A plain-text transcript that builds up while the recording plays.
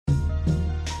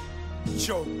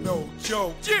choke, no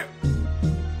joke. Yeah.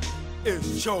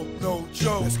 It's choke, no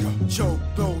joke. Let's go. Choke,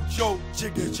 no joke.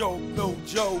 Chicken choke, no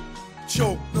joke.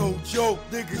 Choke, no joke.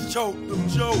 Niggas choke, no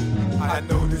joke. I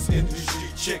know this industry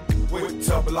chick with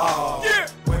to blog. Yeah.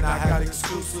 When I got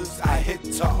exclusives, I hit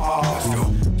to all. Let's go.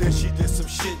 Then she did some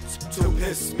shit to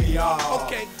piss me off.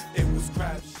 Okay. It was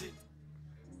crap shit.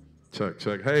 Check,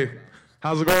 check. Hey,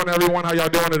 how's it going, everyone? How y'all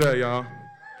doing today, y'all?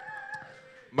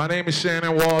 My name is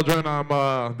Shannon Waldron. I'm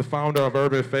the founder of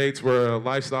Urban Fetes. We're a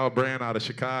lifestyle brand out of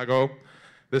Chicago.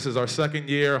 This is our second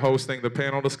year hosting the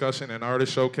panel discussion and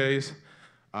artist showcase.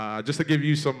 Just to give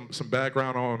you some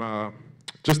background on,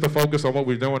 just to focus on what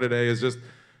we're doing today is just,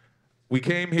 we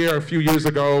came here a few years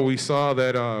ago. We saw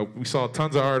that we saw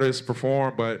tons of artists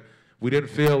perform, but we didn't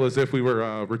feel as if we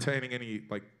were retaining any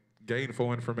like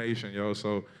gainful information, yo.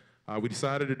 So we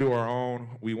decided to do our own.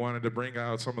 We wanted to bring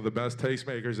out some of the best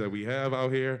tastemakers that we have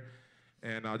out here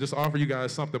and just offer you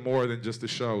guys something more than just a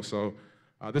show. So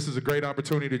this is a great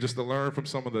opportunity just to learn from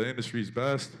some of the industry's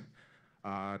best,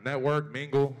 network,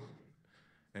 mingle,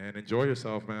 and enjoy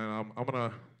yourself, man. I'm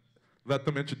gonna let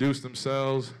them introduce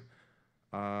themselves,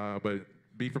 but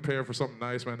be prepared for something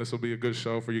nice, man. This will be a good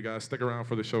show for you guys. Stick around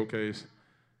for the showcase,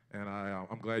 and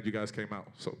I'm glad you guys came out.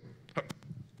 So.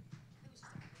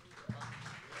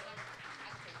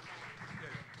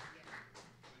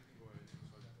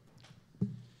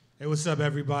 Hey, what's up,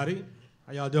 everybody?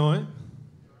 How y'all doing?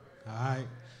 All right.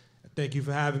 Thank you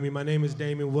for having me. My name is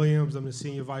Damon Williams. I'm the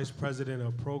Senior Vice President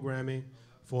of Programming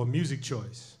for Music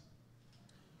Choice.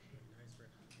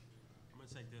 I'm going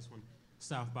to take this one.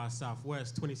 South by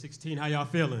Southwest 2016. How y'all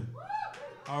feeling?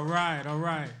 All right, all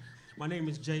right. My name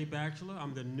is Jay Batchelor.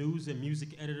 I'm the news and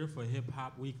music editor for Hip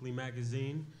Hop Weekly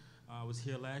magazine. I was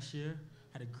here last year.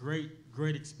 Had a great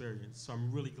experience, so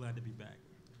I'm really glad to be back.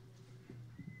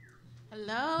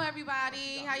 Hello,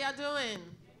 everybody. How y'all doing?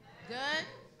 Good?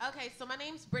 Okay, so my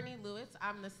name's Brittany Lewis.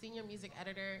 I'm the senior music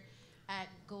editor at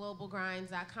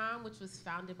globalgrinds.com, which was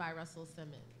founded by Russell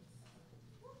Simmons.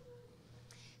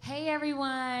 Hey,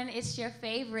 everyone. It's your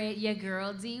favorite, your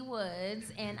girl, D Woods,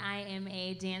 and I am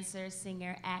a dancer,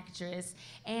 singer, actress,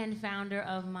 and founder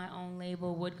of my own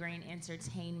label, Woodgrain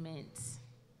Entertainment.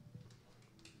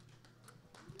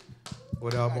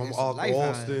 What up? I'm Arthur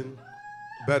Alston,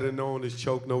 better known as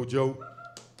Choke No Joke,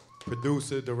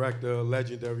 producer, director,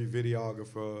 legendary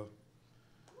videographer.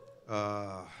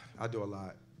 I do a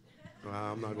lot.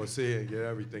 I'm not gonna say it and get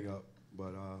everything up,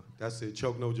 but that's it,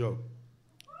 Choke No Joke.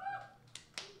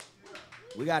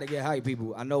 We gotta get hype,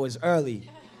 people. I know it's early.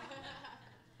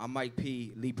 I'm Mike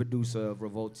P., lead producer of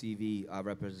Revolt TV. I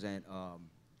represent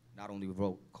not only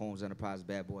Revolt, Combs Enterprise,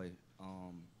 Bad Boy.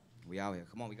 We out here.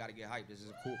 Come on, we gotta get hype. This is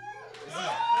a cool.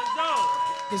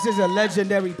 This is a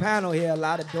legendary panel here. A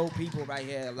lot of dope people right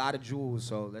here. A lot of jewels.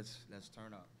 So let's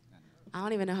turn up. I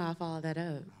don't even know how I followed that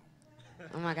up.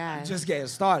 Oh my God. Just getting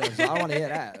started, so I want to hear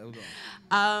that.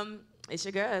 It's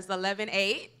your girl. It's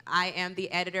 11/8. I am the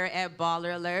editor at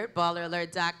Baller Alert,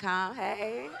 balleralert.com.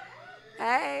 Hey,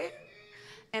 hey.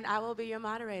 And I will be your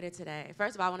moderator today.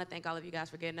 First of all, I want to thank all of you guys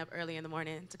for getting up early in the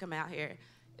morning to come out here.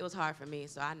 It was hard for me,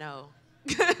 so I know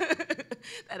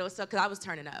that it was so, because I was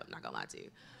turning up, not gonna lie to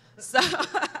you. So,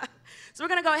 so we're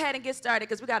gonna go ahead and get started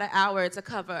because we got an hour to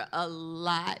cover a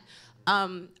lot.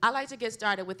 I like to get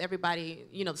started with everybody,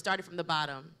 you know, starting from the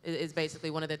bottom is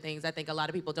basically one of the things I think a lot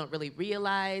of people don't really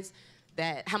realize,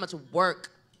 that how much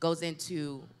work goes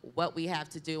into what we have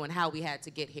to do and how we had to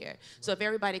get here. So if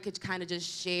everybody could kind of just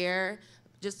share,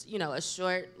 just, you know, a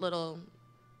short little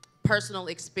personal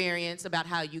experience about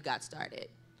how you got started.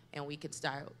 And we could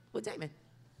start with Damon.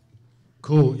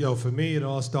 Cool. Yo, for me, it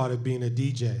all started being a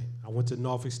DJ. I went to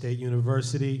Norfolk State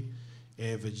University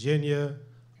in Virginia.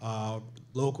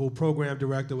 Local program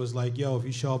director was like, yo, if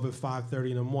you show up at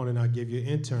 5:30 in the morning, I'll give you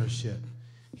an internship.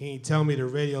 He didn't tell me the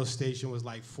radio station was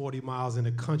like 40 miles in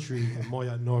the country in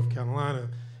Moyout, North Carolina,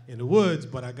 in the woods,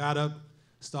 but I got up,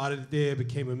 started there,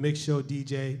 became a mix show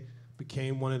DJ,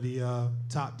 became one of the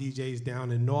top DJs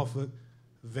down in Norfolk,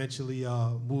 eventually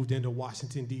moved into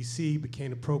Washington, D.C., became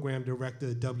the program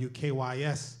director at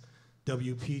WKYS,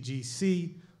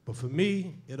 WPGC. But for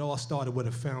me, it all started with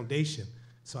a foundation.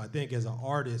 So I think as an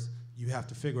artist, you have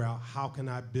to figure out how can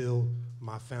I build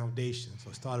my foundation. So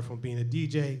I started from being a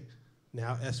DJ,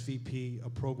 now SVP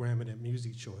of programming at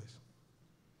Music Choice.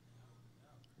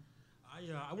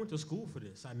 I went to school for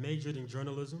this. I majored in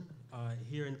journalism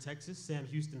here in Texas, Sam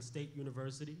Houston State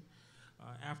University.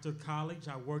 After college,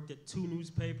 I worked at 2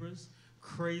 newspapers,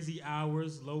 crazy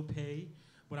hours, low pay,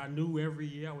 but I knew every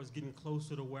year I was getting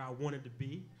closer to where I wanted to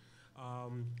be.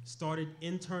 Started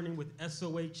interning with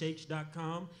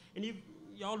SOHH.com, and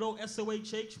y'all know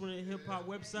SOHH, one of the hip hop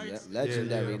websites. Yeah,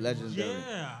 legendary.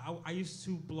 Yeah, I used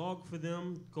to blog for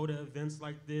them, go to events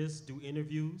like this, do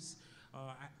interviews.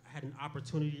 I had an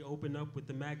opportunity to open up with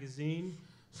the magazine.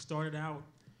 Started out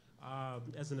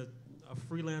as a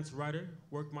freelance writer,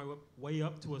 worked my way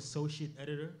up to associate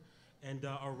editor, and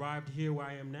arrived here where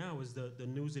I am now as the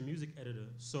news and music editor.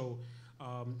 So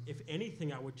if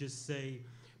anything, I would just say,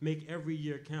 make every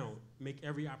year count, make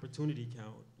every opportunity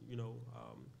count. You know,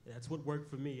 that's what worked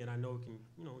for me, and I know it can,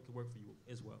 it can work for you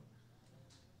as well.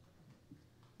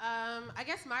 I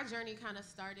guess my journey kind of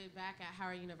started back at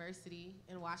Howard University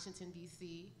in Washington,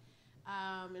 D.C.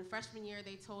 In freshman year,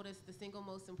 they told us the single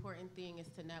most important thing is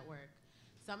to network.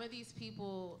 Some of these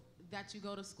people that you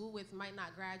go to school with might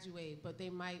not graduate, but they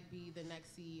might be the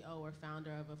next CEO or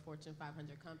founder of a Fortune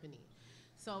 500 company.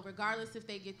 So regardless if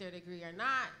they get their degree or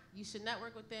not, you should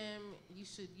network with them. You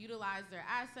should utilize their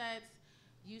assets.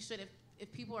 You should,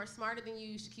 if people are smarter than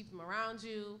you should keep them around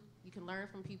you. You can learn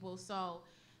from people. So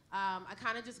I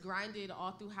kind of just grinded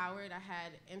all through Howard. I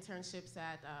had internships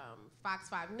at Fox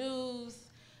 5 News.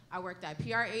 I worked at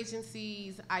PR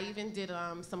agencies. I even did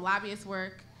some lobbyist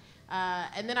work.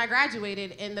 And then I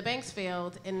graduated and the banks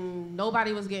failed and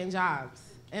nobody was getting jobs.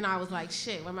 And I was like,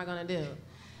 shit, what am I gonna do?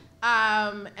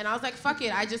 And I was like, fuck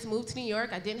it, I just moved to New York.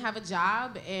 I didn't have a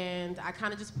job and I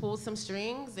kind of just pulled some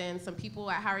strings and some people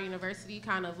at Howard University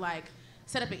kind of like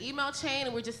set up an email chain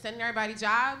and we're just sending everybody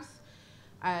jobs.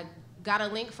 I got a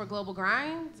link for Global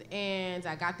Grind and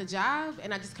I got the job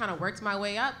and I just kind of worked my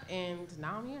way up and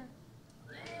now I'm here.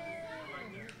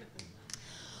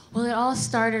 Well, it all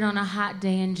started on a hot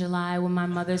day in July when my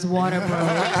mother's water broke.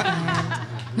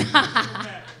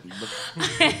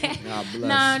 No,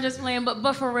 I'm just playing.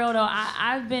 But for real though,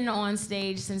 I've been on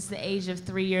stage since the age of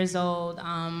 3 years old.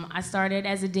 I started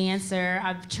as a dancer.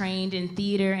 I've trained in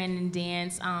theater and in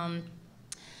dance.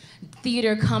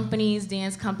 Theater companies,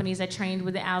 dance companies. I trained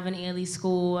with the Alvin Ailey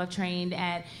School. I've trained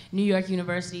at New York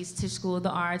University's Tisch School of the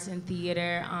Arts and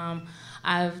Theater.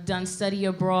 I've done study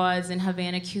abroads in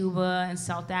Havana, Cuba, and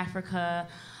South Africa.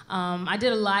 I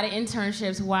did a lot of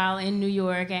internships while in New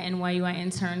York at NYU. I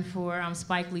interned for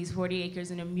Spike Lee's 40 Acres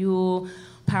and a Mule,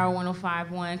 Power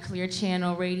 105.1, Clear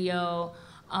Channel Radio.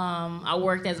 I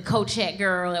worked as a co-check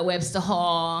girl at Webster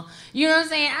Hall. You know what I'm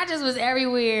saying? I just was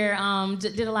everywhere.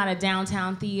 Did a lot of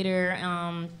downtown theater,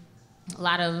 a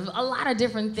lot of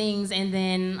different things. And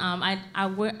then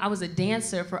I was a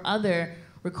dancer for other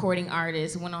recording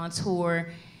artists, went on tour,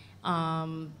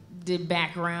 did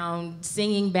background,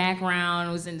 singing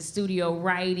background, was in the studio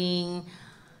writing,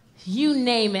 you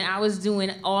name it. I was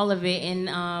doing all of it and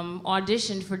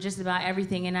auditioned for just about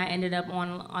everything, and I ended up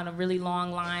on a really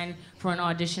long line for an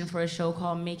audition for a show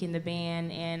called Making the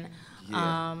Band, and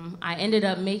I ended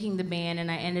up making the band, and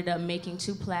I ended up making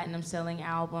 2 platinum-selling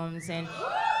albums, and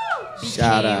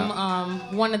became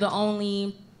one of the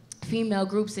only female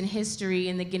groups in history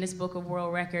in the Guinness Book of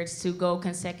World Records to go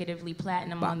consecutively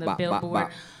platinum on the Billboard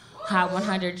Hot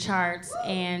 100 charts.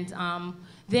 And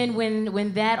then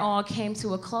when that all came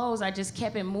to a close, I just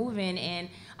kept it moving, and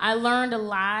I learned a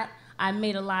lot. I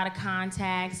made a lot of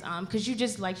contacts, because you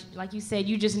just, like you said,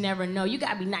 you just never know. You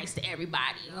gotta be nice to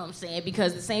everybody, you know what I'm saying?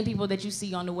 Because the same people that you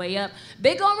see on the way up,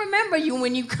 they gonna remember you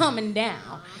when you coming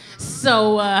down.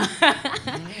 So, and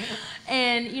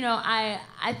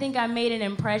I think I made an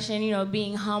impression,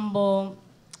 being humble,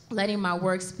 letting my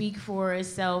work speak for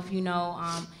itself,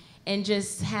 and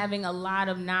just having a lot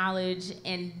of knowledge,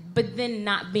 but then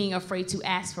not being afraid to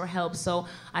ask for help. So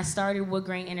I started Wood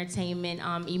Grain Entertainment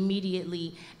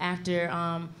immediately after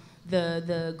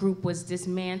the group was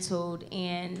dismantled,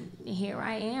 and here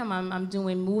I am. I'm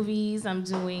doing movies, I'm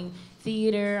doing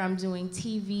theater, I'm doing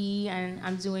TV, and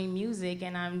I'm doing music,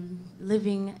 and I'm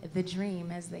living the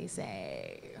dream, as they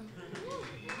say.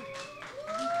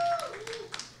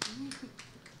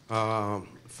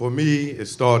 For me, it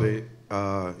started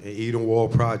in Eden Wall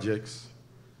Projects.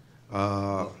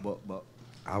 I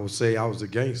would say I was a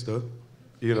gangster,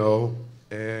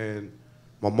 and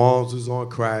my mom's was on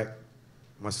crack.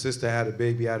 My sister had a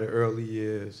baby in her early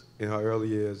years,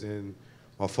 and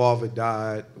my father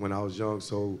died when I was young,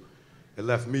 so it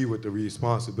left me with the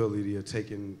responsibility of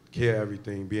taking care of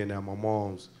everything, being that my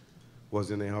mom's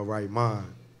wasn't in her right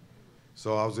mind.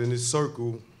 So I was in this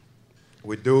circle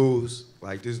with dudes,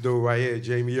 like this dude right here,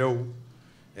 Jamie O,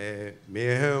 and me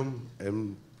and him,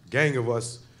 and a gang of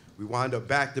us, we wind up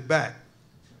back to back.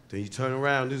 Then you turn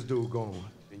around, this dude gone.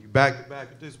 Then you back to back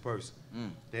with this person.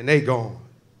 Then they gone.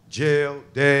 Jail,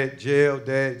 dead, jail,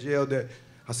 dead, jail, dead.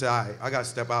 I said, all right, I gotta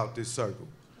step out this circle.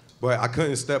 But I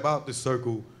couldn't step out this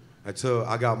circle until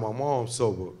I got my mom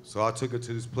sober. So I took her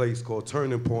to this place called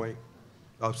Turning Point,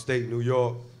 upstate New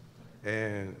York,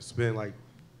 and it's been like,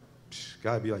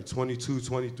 gotta be like 22,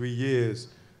 23 years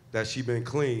that she been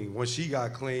clean. When she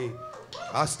got clean,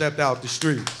 I stepped out the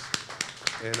streets.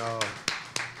 And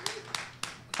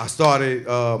I started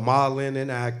modeling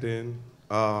and acting.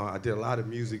 I did a lot of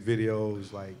music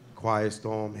videos like Quiet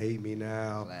Storm, Hate Me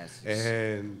Now. Classics.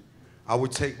 And I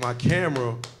would take my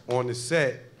camera on the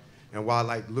set, and while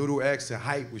like Little X and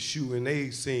Hype was shooting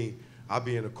their scene, I'd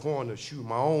be in the corner shooting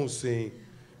my own scene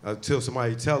until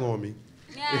somebody tell on me.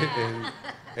 Yeah.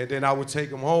 and then I would take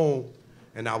them home,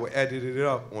 and I would edit it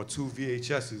up on 2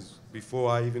 VHSs before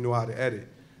I even knew how to edit.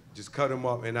 Just cut them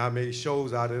up, and I made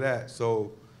shows out of that.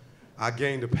 So I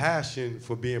gained a passion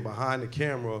for being behind the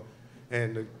camera,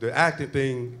 and the acting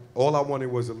thing, all I wanted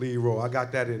was a lead role. I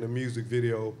got that in a music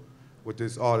video with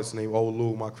this artist named Old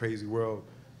Lou, My Crazy World.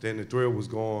 Then the thrill was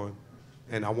gone,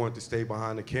 and I wanted to stay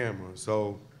behind the camera.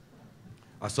 So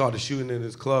I started shooting in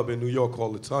this club in New York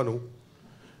called The Tunnel.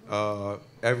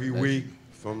 Every week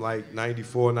from like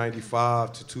 94,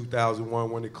 95 to 2001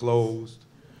 when it closed.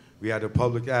 We had a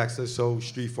public access show,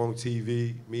 Street Funk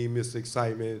TV, me, Mr.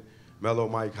 Excitement, Mellow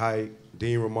Mike Hype,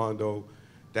 Dean Raimondo.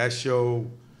 That show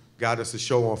got us a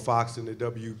show on Fox and the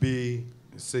WB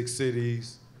in 6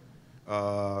 cities.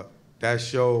 That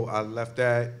show, I left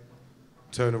that,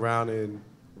 turned around and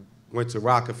went to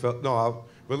Rockefeller. No, I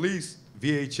released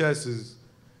VHS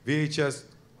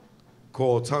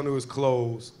called Tunnel is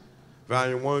Closed,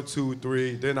 Volume 1, 2,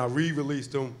 3. Then I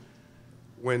re-released them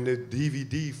when the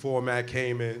DVD format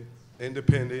came in,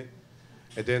 independent.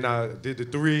 And then I did the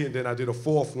 3, and then I did a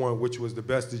 4th one, which was the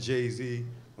best of Jay-Z.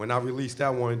 When I released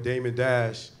that one, Damon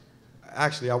Dash,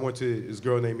 actually I went to this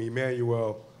girl named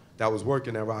Emmanuel that was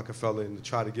working at Rockefeller and to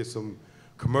try to get some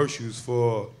commercials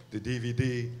for the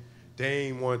DVD.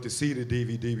 Dame wanted to see the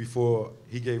DVD before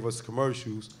he gave us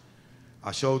commercials.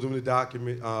 I showed him the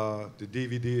document, the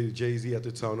DVD of Jay-Z at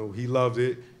the Tunnel. He loved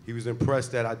it. He was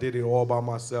impressed that I did it all by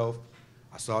myself.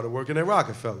 I started working at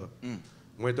Rockefeller.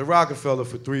 Went to Rockefeller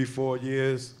for 3, 4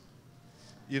 years,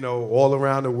 you know, all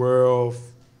around the world,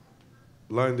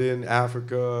 London,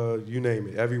 Africa, you name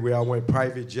it. Everywhere I went,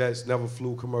 private jets, never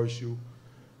flew commercial.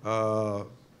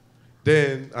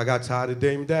 Then I got tired of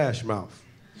Dame Dash mouth.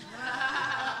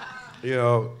 You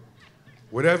know,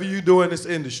 whatever you do in this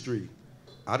industry,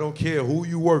 I don't care who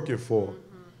you working for,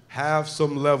 have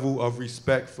some level of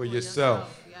respect for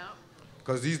yourself.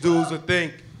 Because these dudes will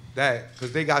think that,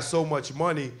 because they got so much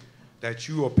money, that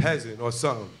you a peasant or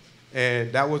something.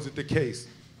 And that wasn't the case.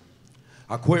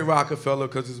 I quit Rockefeller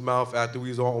because his mouth after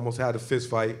we almost had a fist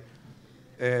fight.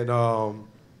 And,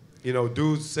 you know,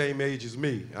 dude's the same age as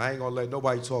me. I ain't gonna let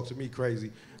nobody talk to me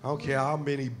crazy. I don't care how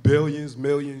many billions,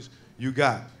 millions you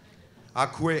got. I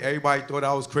quit, everybody thought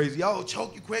I was crazy. Oh,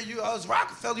 Choke, you quit, I was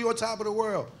Rockefeller, you on top of the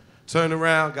world. Turned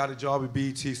around, got a job at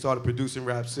BET, started producing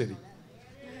Rap City.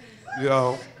 You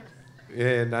know,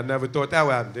 and I never thought that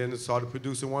would happen. Then I started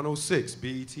producing 106,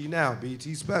 BET Now, BET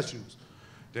Specials.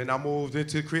 Then I moved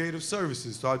into creative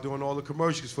services, started doing all the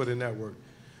commercials for the network.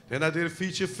 Then I did a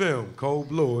feature film, Cold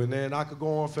Blue, and then I could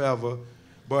go on forever.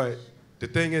 But the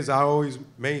thing is, I always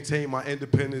maintained my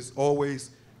independence,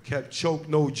 always kept Choke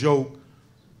No Joke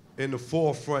in the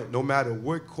forefront, no matter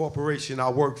what corporation I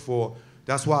work for.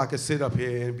 That's why I could sit up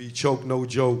here and be Choke No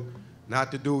Joke. Not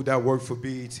the dude that worked for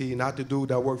BET, not the dude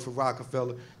that worked for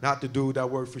Rockefeller, not the dude that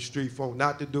worked for Street Funk,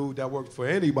 not the dude that worked for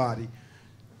anybody.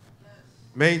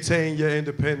 Maintain your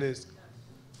independence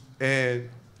and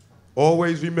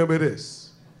always remember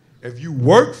this. If you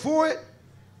work for it,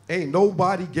 ain't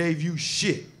nobody gave you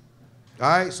shit. All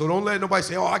right? So don't let nobody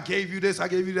say, oh, I gave you this, I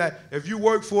gave you that. If you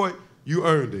work for it, you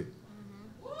earned it.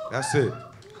 That's it.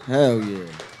 Hell yeah.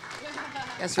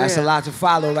 That's a lot to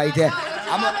follow right there.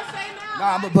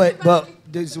 But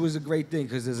this was a great thing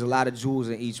because there's a lot of jewels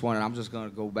in each one, and I'm just gonna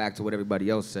go back to what everybody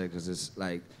else said because it's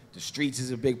like the streets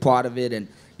is a big part of it, and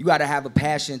you got to have a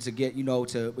passion to get, you know,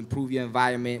 to improve your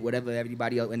environment, whatever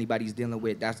anybody's dealing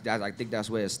with. I think that's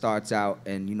where it starts out,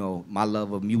 and you know, my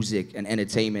love of music and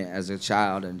entertainment as a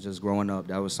child and just growing up,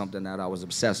 that was something that I was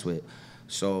obsessed with.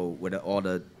 So with all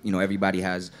the, you know, everybody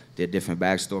has their different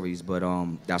backstories, but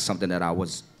that's something that I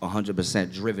was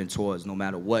 100% driven towards. No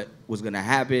matter what was gonna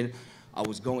happen, I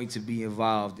was going to be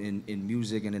involved in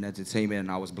music and in entertainment,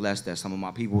 and I was blessed that some of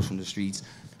my people from the streets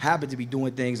happened to be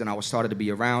doing things, and I was started to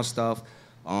be around stuff.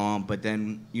 But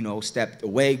then, you know, stepped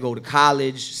away, go to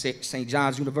college, St.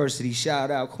 John's University,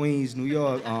 shout out Queens, New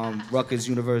York, Rutgers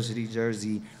University,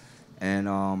 Jersey,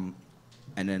 and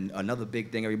then another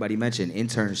big thing everybody mentioned,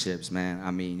 internships, man.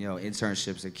 I mean, you know,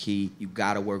 internships are key. You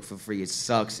gotta work for free. It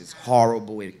sucks, it's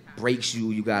horrible, it breaks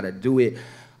you, you gotta do it.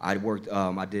 I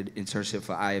did internship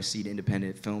for IFC, the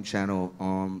Independent Film Channel,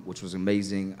 which was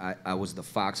amazing. I was the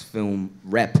Fox Film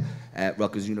rep at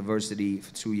Rutgers University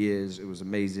for 2 years. It was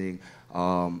amazing.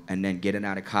 And then getting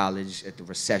out of college at the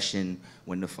recession,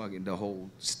 when the whole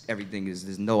everything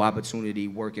there's no opportunity,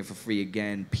 working for free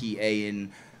again,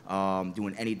 PAing,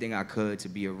 doing anything I could to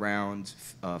be around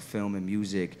film and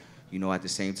music. You know, at the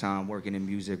same time, working in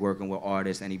music, working with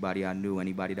artists, anybody I knew,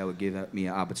 anybody that would give me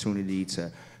an opportunity to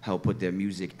help put their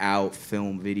music out,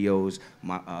 film videos.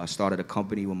 Started a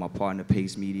company with my partner,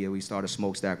 Pace Media. We started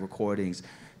Smokestack Recordings,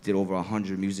 did over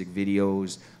 100 music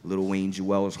videos. Lil Wayne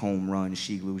Jewel's Home Run,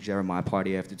 Sheek Lou's Jeremiah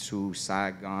Party After Two,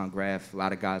 Saigon, Graph, a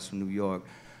lot of guys from New York.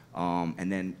 And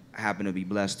then happened to be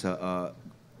blessed to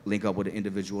link up with an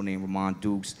individual named Ramon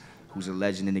Dukes, who's a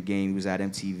legend in the game. He was at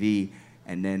MTV.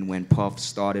 And then when Puff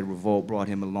started, Revolt brought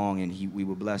him along, and we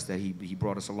were blessed that he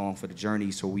brought us along for the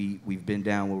journey. So we've been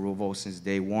down with Revolt since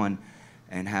day one,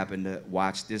 and happened to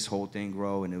watch this whole thing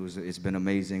grow, and it's been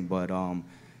amazing. But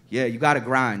yeah, you gotta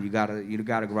grind. You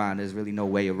gotta grind. There's really no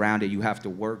way around it. You have to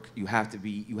work. You have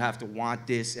to want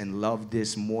this and love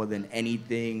this more than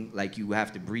anything. Like, you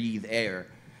have to breathe air.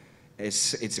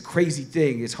 It's a crazy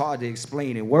thing. It's hard to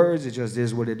explain in words. It just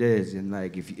is what it is. And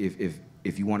like,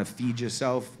 if you want to feed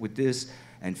yourself with this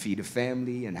and feed a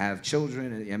family and have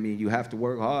children, I mean, you have to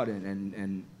work hard,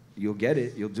 and you'll get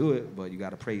it, you'll do it, but you got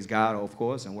to praise God, of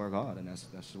course, and work hard, and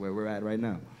that's where we're at right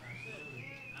now.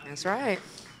 That's right.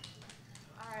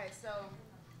 All right, so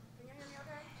can you hear me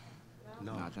okay?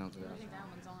 No. Nah, I don't do that. I think that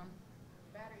one's on.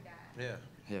 Battery died. Yeah.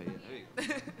 Yeah. There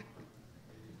you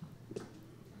go.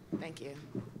 Thank you.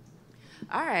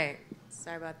 All right.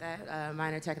 Sorry about that.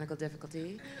 Minor technical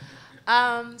difficulty.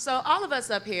 So all of us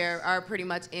up here are pretty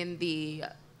much in the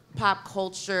pop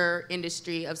culture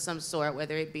industry of some sort,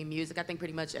 whether it be music. I think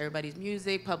pretty much everybody's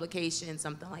music, publication,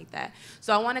 something like that.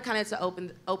 So I want to kind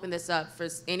of open this up for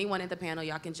anyone in the panel.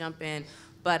 Y'all can jump in,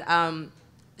 but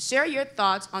share your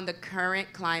thoughts on the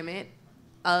current climate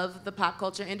of the pop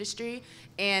culture industry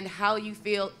and how you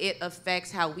feel it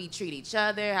affects how we treat each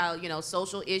other, how, you know,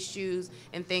 social issues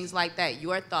and things like that.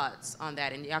 Your thoughts on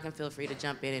that, and y'all can feel free to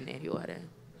jump in any order.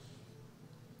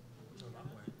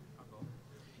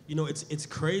 You know, it's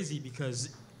crazy because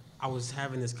I was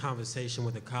having this conversation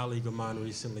with a colleague of mine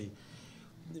recently.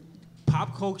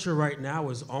 Pop culture right now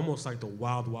is almost like the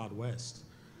wild, wild west,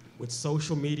 with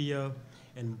social media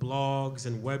and blogs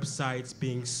and websites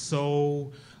being so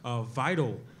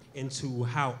vital into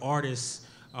how artists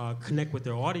connect with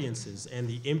their audiences and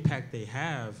the impact they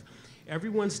have.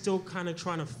 Everyone's still kind of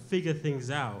trying to figure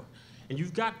things out. And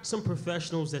you've got some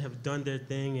professionals that have done their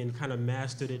thing and kind of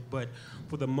mastered it, but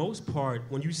for the most part,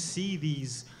 when you see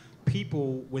these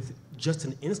people with just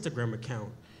an Instagram account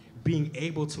being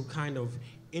able to kind of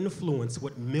influence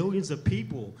what millions of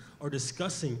people are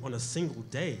discussing on a single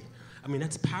day, I mean,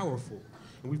 that's powerful.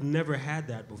 And we've never had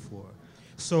that before.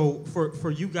 So for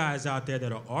you guys out there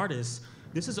that are artists,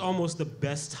 this is almost the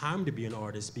best time to be an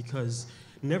artist, because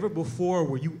never before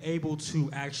were you able to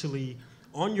actually,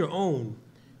 on your own,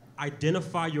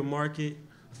 identify your market,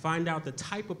 find out the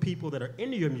type of people that are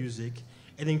into your music,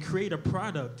 and then create a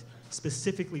product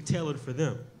specifically tailored for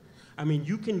them. I mean,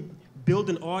 you can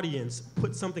build an audience,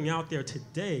 put something out there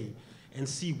today, and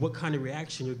see what kind of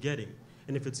reaction you're getting.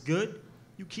 And if it's good,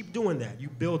 you keep doing that. You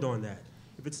build on that.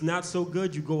 If it's not so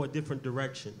good, you go a different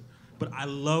direction. But I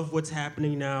love what's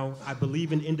happening now. I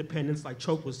believe in independence, like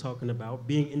Choke was talking about,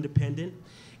 being independent.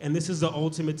 And this is the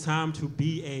ultimate time to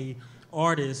be an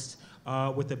artist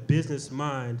with a business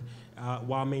mind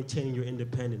while maintaining your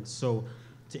independence. So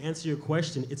to answer your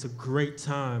question, it's a great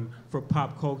time for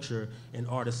pop culture and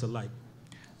artists alike.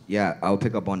 Yeah, I'll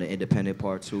pick up on the independent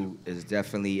part too. Is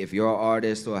definitely, if you're an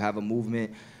artist or have a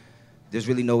movement, there's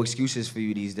really no excuses for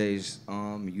you these days.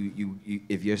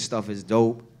 If your stuff is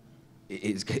dope,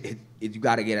 you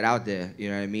got to get it out there. You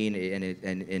know what I mean?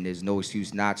 And there's no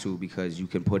excuse not to, because you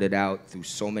can put it out through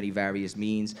so many various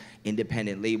means.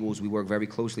 Independent labels, we work very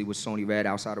closely with Sony Red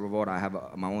outside of Revolt. I have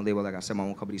my own label, like I said, my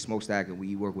own company, Smokestack, and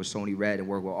we work with Sony Red and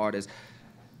work with artists.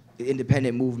 The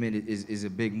independent movement is a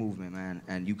big movement, man,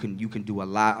 and you can do a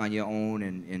lot on your own,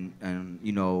 and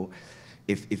you know,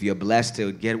 if you're blessed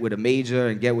to get with a major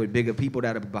and get with bigger people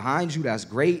that are behind you, that's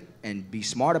great, and be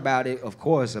smart about it, of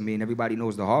course. I mean, everybody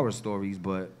knows the horror stories,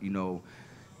 but you know,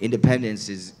 independence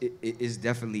is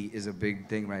definitely a big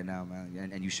thing right now,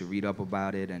 man, and you should read up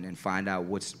about it and find out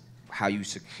how you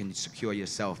can secure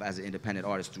yourself as an independent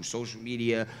artist through social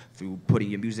media, through putting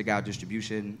your music out,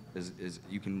 distribution.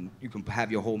 You can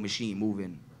have your whole machine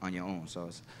moving on your own. So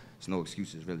it's no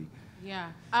excuses, really.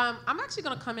 Yeah, I'm actually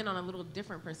gonna come in on a little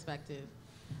different perspective.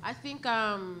 I think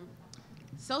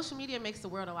social media makes the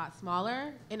world a lot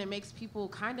smaller, and it makes people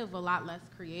kind of a lot less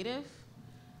creative.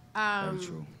 Very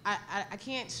true. I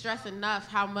can't stress enough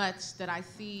how much that I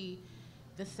see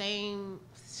the same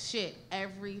shit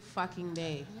every fucking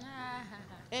day.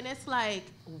 And it's like,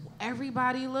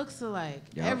 everybody looks alike.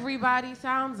 Yep. Everybody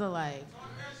sounds alike.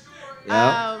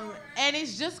 Yep. And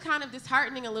it's just kind of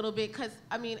disheartening a little bit because,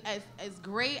 I mean, as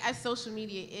great as social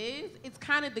media is, it's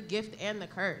kind of the gift and the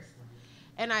curse.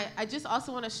 And I just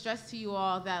also want to stress to you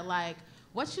all that, like,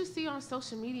 what you see on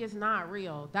social media is not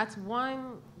real. That's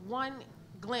one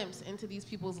glimpse into these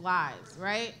people's lives,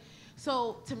 right?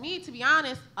 So to me, to be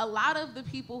honest, a lot of the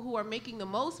people who are making the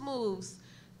most moves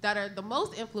that are the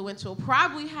most influential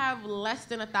probably have less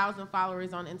than 1,000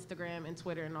 followers on Instagram and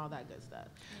Twitter and all that good stuff.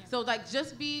 Yeah. So like,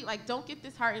 just be like, don't get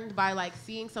disheartened by like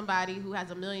seeing somebody who has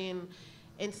 1 million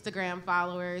Instagram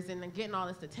followers and then getting all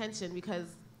this attention, because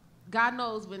God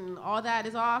knows when all that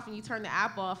is off and you turn the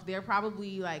app off, they're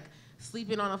probably like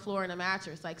sleeping on the floor in a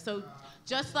mattress. Like, so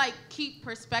just like keep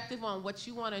perspective on what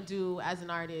you want to do as an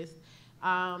artist.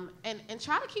 And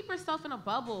try to keep yourself in a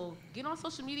bubble. Get on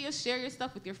social media, share your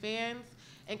stuff with your fans,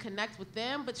 and connect with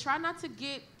them. But try not to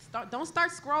don't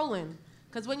start scrolling.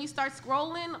 Because when you start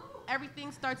scrolling,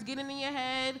 everything starts getting in your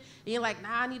head. And you're like,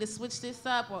 nah, I need to switch this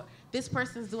up. Or this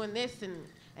person's doing this,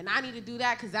 and I need to do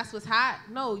that because that's what's hot.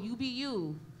 No, you be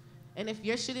you. And if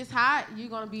your shit is hot, you're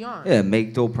going to be on. Yeah,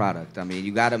 make dope product. I mean,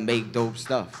 you got to make dope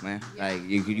stuff, man. Yeah. Like,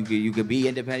 you could be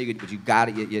independent, but you got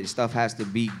to, your stuff has to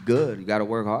be good. You got to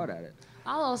work hard at it.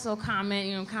 I'll also comment,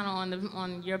 you know, kind of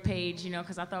on your page, you know,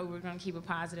 because I thought we were going to keep it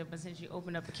positive, but since you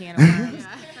opened up a can of worms.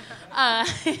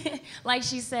 Like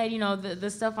she said, you know, the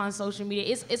stuff on social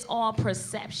media, it's all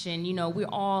perception, you know. We're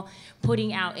all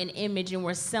putting out an image and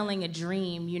we're selling a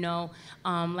dream, you know.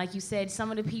 Like you said,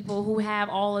 some of the people who have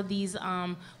all of these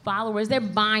followers, they're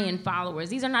buying followers.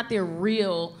 These are not their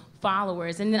real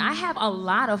followers. And then I have a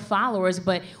lot of followers,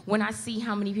 but when I see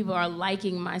how many people are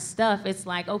liking my stuff, it's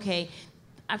like, okay,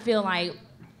 I feel like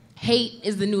hate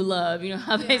is the new love. You know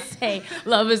how they say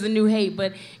love is the new hate,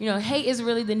 but you know, hate is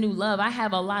really the new love. I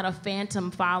have a lot of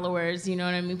phantom followers, you know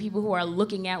what I mean? People who are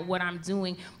looking at what I'm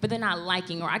doing, but they're not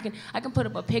liking. Or I can put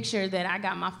up a picture that I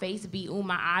got my face beat, ooh,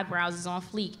 my eyebrows is on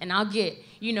fleek, and I'll get,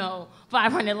 you know,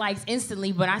 500 likes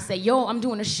instantly, but I say, yo, I'm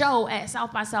doing a show at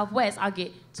South by Southwest, I'll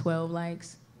get 12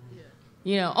 likes. Yeah.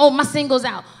 You know, oh, my single's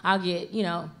out, I'll get, you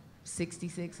know,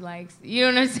 66 likes, you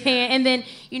know what I'm saying? And then,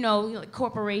 you know, like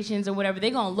corporations or whatever,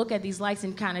 they're gonna look at these likes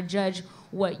and kind of judge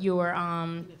what your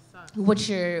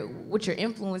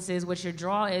influence is, what your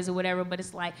draw is or whatever. But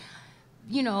it's like,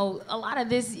 you know, a lot of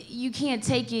this, you can't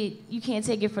take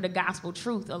it for the gospel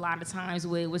truth a lot of times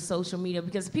with social media,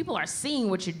 because people are seeing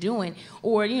what you're doing,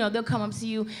 or, you know, they'll come up to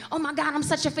you, oh my God, I'm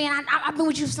such a fan, I've been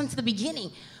with you since the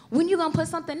beginning. When you gonna put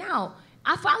something out?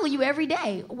 I follow you every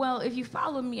day. Well, if you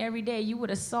followed me every day, you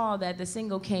would have saw that the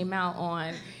single came out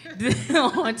on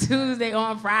on Tuesday or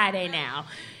on Friday now,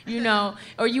 you know.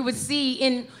 Or you would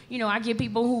see you know, I get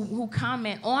people who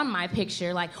comment on my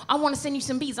picture, like, I want to send you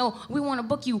some beats. Oh, we want to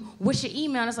book you. What's your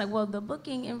email? And it's like, well, the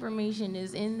booking information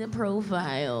is in the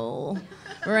profile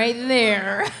right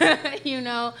there, you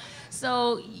know.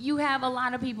 So you have a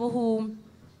lot of people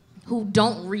who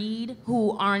don't read,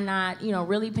 who are not, you know,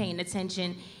 really paying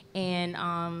attention. And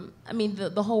I mean,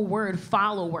 the whole word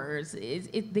followers,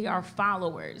 they are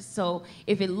followers. So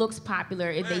if it looks popular,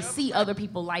 if they see other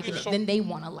people like it, then they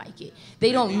want to like it.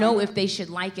 They don't know if they should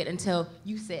like it until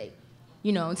you say,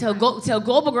 you know, until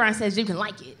Global Grind says you can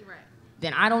like it. Right.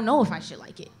 Then I don't know if I should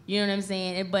like it. You know what I'm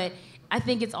saying? But I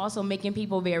think it's also making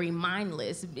people very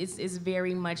mindless. It's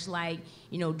very much like,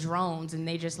 you know, drones, and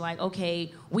they just like,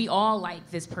 okay, we all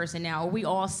like this person now, or we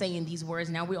all saying these words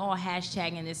now, we all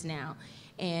hashtagging this now.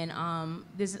 And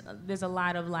there's a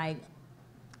lot of like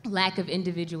lack of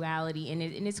individuality, and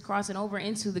it's crossing over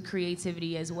into the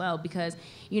creativity as well, because,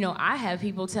 you know, I have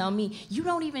people tell me, you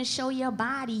don't even show your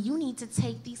body, you need to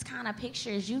take these kind of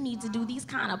pictures, you need to do these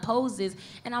kind of poses.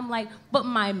 And I'm like, but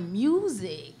my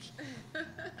music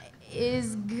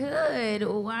is good.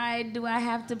 Why do I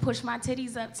have to push my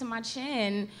titties up to my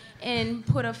chin and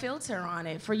put a filter on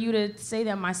it for you to say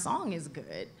that my song is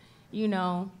good? You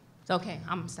know? Okay,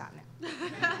 I'm gonna stop now.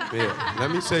 Yeah,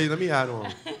 let me add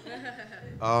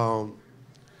on.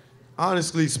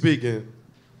 Honestly speaking,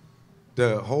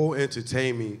 the whole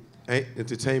entertainment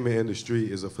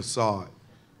industry is a facade.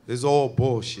 It's all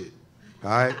bullshit, all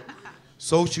right?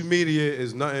 Social media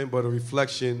is nothing but a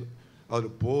reflection of the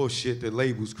bullshit that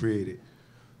labels created.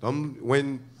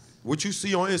 What you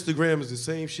see on Instagram is the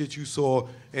same shit you saw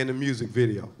in the music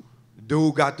video. The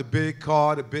dude got the big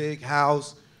car, the big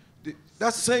house.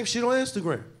 That's the same shit on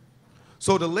Instagram.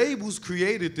 So the labels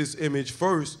created this image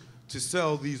first to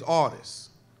sell these artists.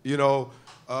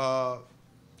 Our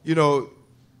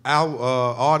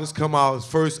artist come out, his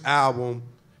first album,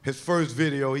 his first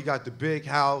video, he got the big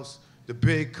house, the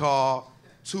big car,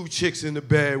 2 chicks in the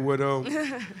bed with him.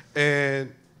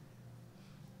 And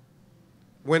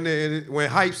when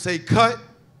hype say cut,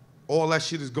 all that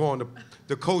shit is gone.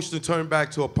 The coach to turn back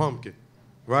to a pumpkin,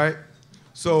 right?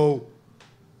 So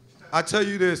I tell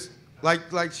you this,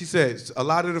 like she said, a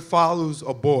lot of the followers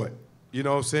are bought. You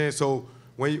know what I'm saying? So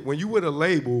when you with a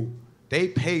label, they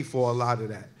pay for a lot of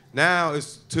that. Now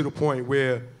it's to the point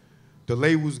where the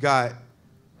labels got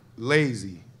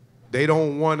lazy. They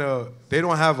don't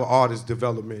have an artist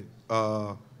development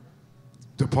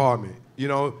department.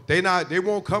 They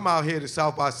won't come out here to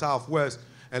South by Southwest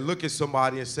and look at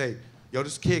somebody and say, yo,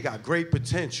 this kid got great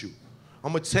potential.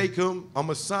 I'm gonna take him, I'm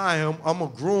gonna sign him, I'm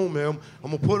gonna groom him,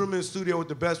 I'm gonna put him in the studio with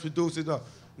the best producers.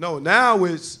 No, now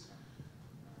it's,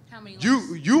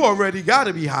 you already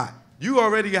gotta be hot. You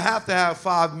already have to have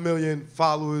 5 million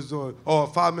followers or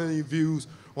 5 million views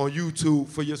on YouTube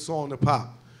for your song to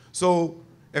pop. So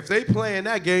if they playing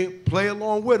that game, play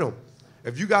along with them.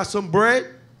 If you got some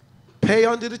bread, pay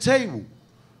under the table.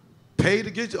 Pay to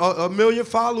get a million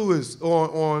followers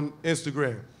on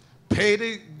Instagram. Pay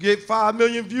to get 5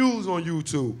 million views on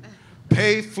YouTube.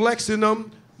 Pay flexing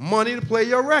them money to play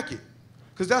your record.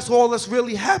 Because that's all that's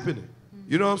really happening.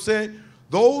 You know what I'm saying?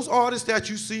 Those artists that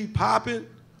you see popping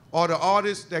are the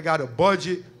artists that got a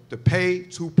budget to pay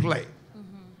to play.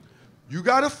 You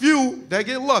got a few that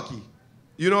get lucky.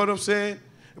 You know what I'm saying?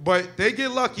 But they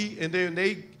get lucky and then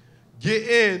they get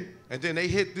in and then they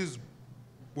hit this,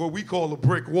 what we call a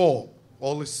brick wall,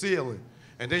 or the ceiling.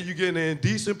 And then you get an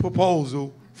indecent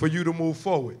proposal for you to move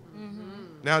forward.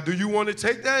 Now, do you want to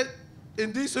take that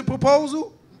indecent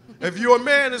proposal? If you're a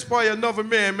man, it's probably another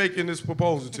man making this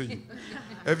proposal to you.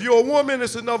 If you're a woman,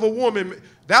 it's another woman.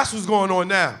 That's what's going on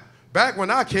now. Back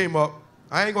when I came up,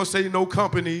 I ain't gonna say no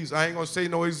companies, I ain't gonna say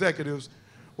no executives,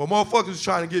 but motherfuckers was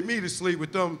trying to get me to sleep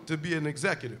with them to be an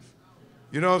executive.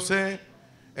 You know what I'm saying?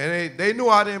 And they knew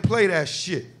I didn't play that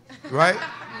shit, right?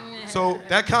 So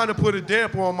that kind of put a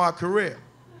damper on my career.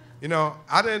 And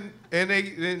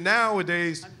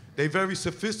nowadays, they very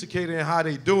sophisticated in how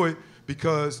they do it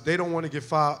because they don't want to get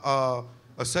filed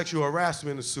a sexual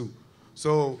harassment suit.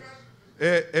 So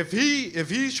if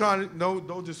he's trying to,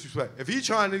 no disrespect, if he's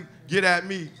trying to get at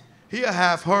me, he'll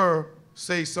have her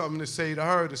say something to say to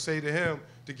her, to say to him,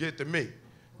 to get to me.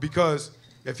 Because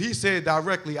if he said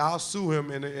directly, I'll sue him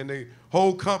and the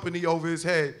whole company over his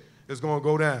head is gonna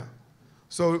go down.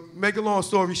 So make a long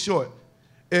story short,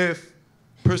 if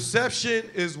perception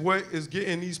is what is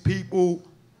getting these people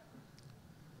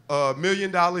a $1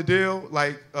 million deal,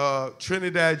 like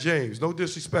Trinidad James, no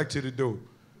disrespect to the dude.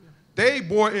 They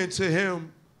bought into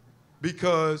him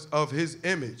because of his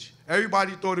image.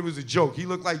 Everybody thought it was a joke. He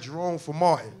looked like Jerome from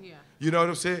Martin. Yeah. You know what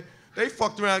I'm saying? They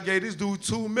fucked around and gave this dude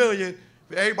 $2 million,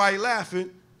 everybody laughing.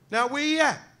 Now where he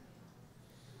at?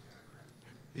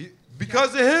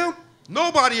 Because of him,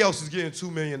 nobody else is getting $2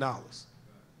 million.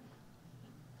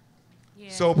 Yeah.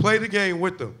 So play the game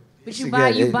with them. But you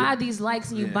buy these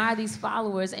likes and you buy these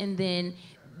followers, and then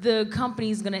the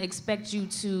company's gonna expect you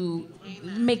to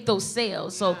make those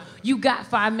sales. So you got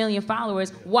 5 million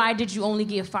followers. Why did you only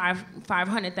get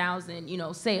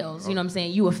 500,000, sales? You know what I'm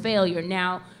saying? You a failure.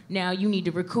 Now you need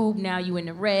to recoup. Now you in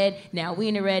the red. Now we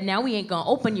in the red. Now we ain't gonna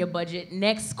open your budget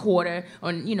next quarter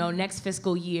or next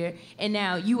fiscal year. And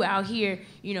now you out here,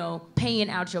 paying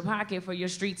out your pocket for your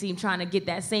street team, trying to get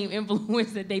that same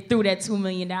influence that they threw that $2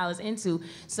 million into.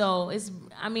 So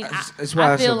I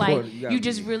feel like you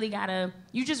just really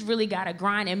gotta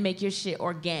grind and make your shit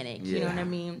organic. Yeah. You know what I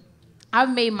mean? I've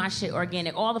made my shit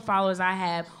organic. All the followers I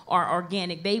have are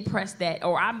organic. They press that,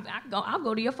 or I'll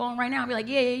go to your phone right now and be like,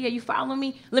 yeah, you follow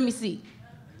me? Let me see.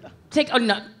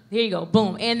 No, here you go,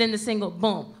 boom. And then the single,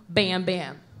 boom, bam,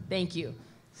 bam. Thank you.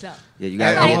 So. Yeah, you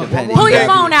gotta be independent. Pull your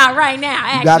phone out right now,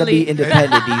 actually. You gotta be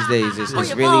independent these days.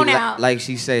 It's really, like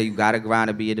she said, you gotta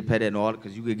grind and be independent and all,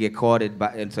 because you could get caught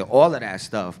into all of that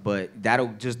stuff, but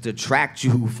that'll just detract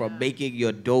you from making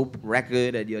your dope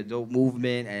record and your dope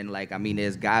movement. And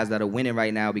there's guys that are winning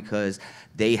right now because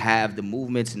they have the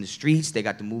movements in the streets, they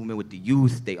got the movement with the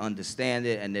youth, they understand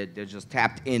it, and they're just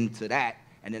tapped into that,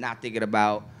 and they're not thinking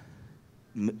about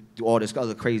all this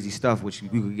other crazy stuff, which you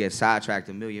could get sidetracked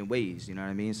a million ways. You know what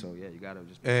I mean? So yeah, you gotta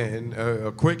just. And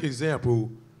a quick example,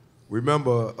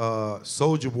 remember,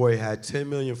 Soulja Boy had 10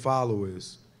 million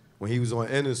followers when he was on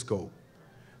Interscope.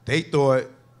 They thought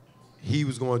he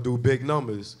was gonna do big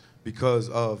numbers because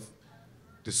of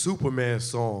the Superman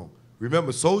song.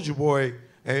 Remember, Soulja Boy,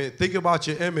 and think about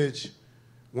your image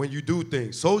when you do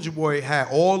things. Soulja Boy had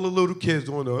all the little kids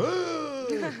doing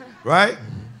the, right?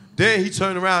 Then he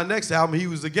turned around next album, he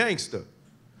was a gangster.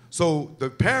 So the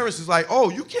parents is like, oh,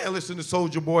 you can't listen to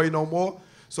Soulja Boy no more.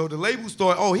 So the labels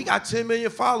thought, oh, he got 10 million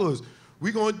followers.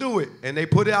 We gonna do it. And they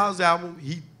put out his album.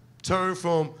 He turned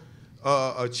from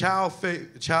a child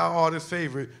artist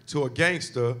favorite to a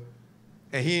gangster,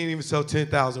 and he didn't even sell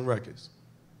 10,000 records.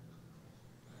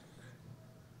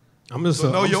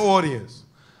 So know your audience.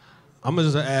 I'm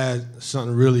gonna just add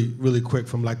something really, really quick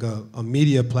from like a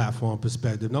media platform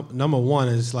perspective. Number one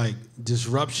is like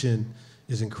disruption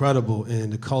is incredible in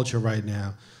the culture right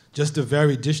now. Just the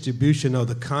very distribution of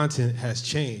the content has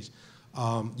changed.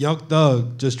 Young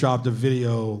Thug just dropped a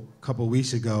video a couple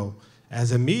weeks ago.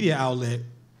 As a media outlet,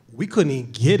 we couldn't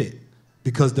even get it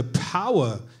because the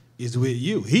power is with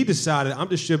you. He decided, I'm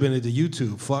distributing it to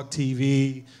YouTube, fuck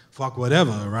TV, fuck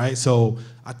whatever, right? So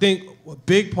I think a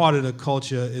big part of the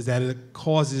culture is that it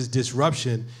causes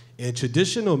disruption, and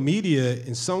traditional media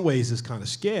in some ways is kind of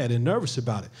scared and nervous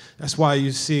about it. That's why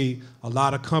you see a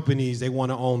lot of companies, they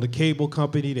want to own the cable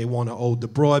company, they want to own the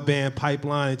broadband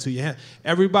pipeline until you have,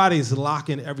 everybody's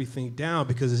locking everything down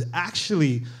because there's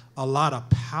actually a lot of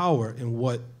power in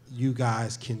what you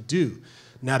guys can do.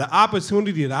 Now the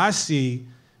opportunity that I see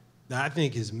that I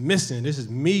think is missing, this is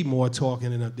me more talking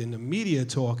than the media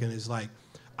talking, is like,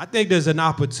 I think there's an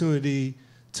opportunity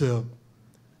to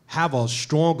have a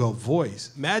stronger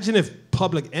voice. Imagine if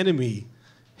Public Enemy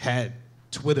had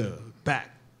Twitter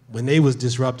back when they was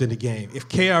disrupting the game. If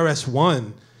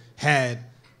KRS-One had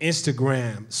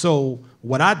Instagram. So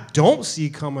what I don't see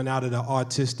coming out of the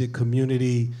artistic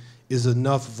community is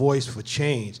enough voice for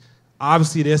change.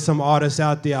 Obviously, there's some artists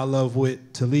out there I love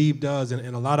what Talib does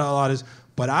and a lot of artists,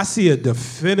 but I see a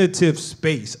definitive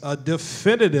space, a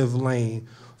definitive lane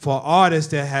for artists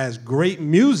that has great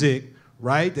music,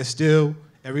 right, that still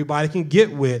everybody can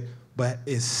get with, but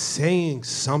is saying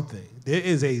something. There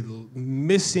is a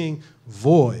missing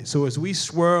void. So as we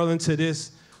swirl into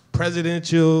this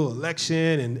presidential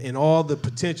election and all the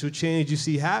potential change you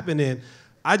see happening,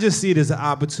 I just see it as an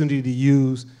opportunity to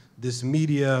use this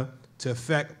media to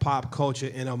affect pop culture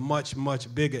in a much,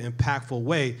 much bigger, impactful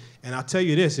way. And I'll tell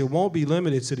you this, it won't be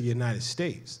limited to the United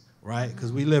States, right?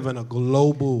 Because we live in a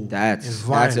global environment.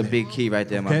 That's a big key right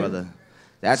there, my brother.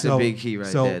 That's a big key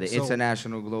right there. The so,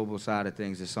 international, global side of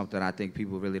things is something I think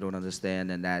people really don't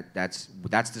understand, and that's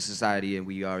the society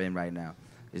we are in right now,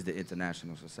 is the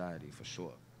international society, for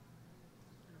sure.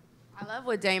 I love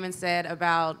what Damon said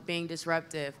about being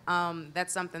disruptive.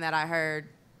 That's something that I heard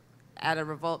at a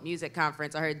Revolt Music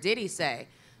Conference. I heard Diddy say,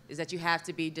 is that you have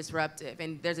to be disruptive.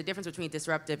 And there's a difference between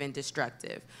disruptive and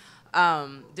destructive.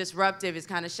 Disruptive is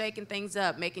kind of shaking things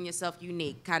up, making yourself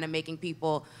unique, kind of making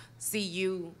people see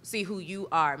who you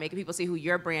are, making people see who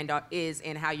your brand is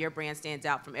and how your brand stands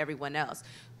out from everyone else.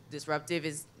 Disruptive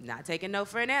is not taking no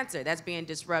for an answer. That's being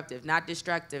disruptive, not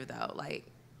destructive though. Like,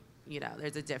 you know,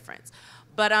 there's a difference.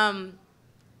 But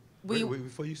wait,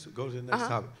 before you go to the next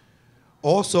topic.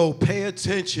 Also, pay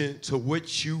attention to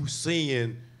what you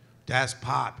seeing that's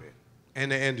popping in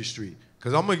the industry.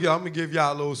 Cause I'm gonna give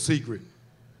y'all a little secret.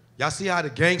 Y'all see how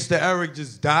the gangster Eric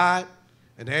just died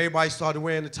and everybody started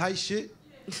wearing the tight shit?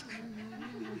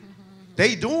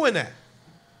 They doing that.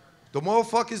 The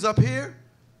motherfuckers up here,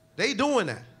 they doing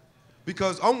that.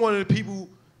 Because I'm one of the people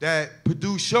that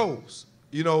produce shows,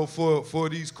 you know, for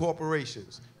these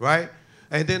corporations, right?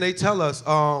 And then they tell us,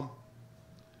 oh,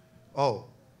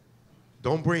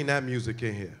 don't bring that music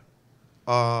in here.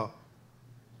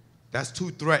 That's too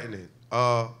threatening.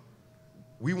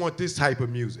 We want this type of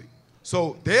music.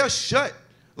 So they'll shut,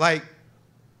 like,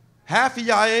 half of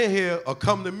y'all in here will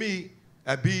come to me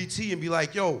at BET and be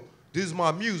like, yo, this is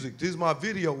my music, this is my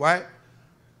video, right?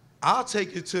 I'll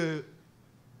take it to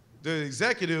the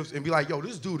executives and be like, yo,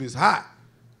 this dude is hot.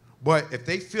 But if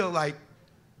they feel like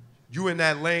you in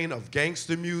that lane of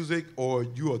gangster music, or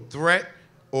you a threat,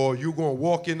 or you gonna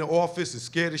walk in the office and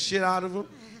scare the shit out of them,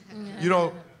 you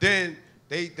know, then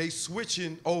they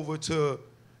switching over to,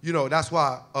 you know, that's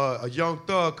why a young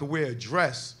thug could wear a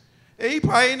dress, and he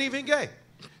probably ain't even gay.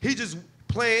 He just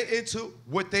playing into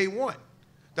what they want.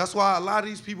 That's why a lot of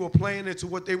these people are playing into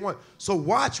what they want. So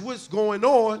watch what's going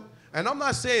on, and I'm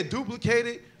not saying duplicate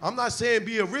it, I'm not saying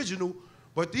be original,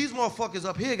 but these motherfuckers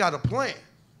up here got a plan.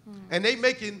 And they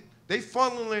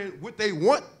funneling what they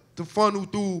want to funnel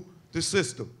through the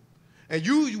system. And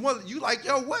you like,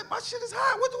 yo, what? My shit is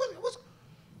hot. What's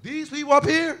these people up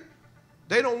here,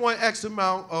 they don't want X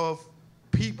amount of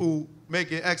people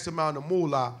making X amount of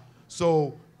moolah.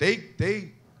 So they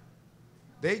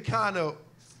kind of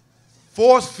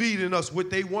force feeding us what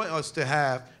they want us to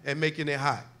have and making it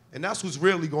hot. And that's what's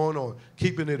really going on,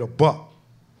 keeping it a buck.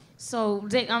 So,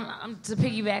 I'm to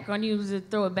piggyback on you, to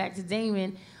throw it back to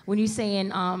Damon, when you're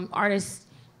saying artists,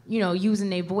 using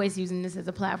their voice, using this as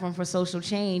a platform for social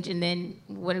change, and then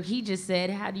what he just said,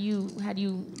 how do you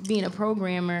being a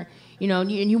programmer,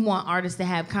 and you want artists to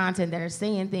have content that are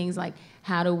saying things like,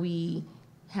 how do we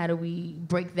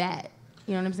break that?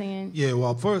 You know what I'm saying? Yeah,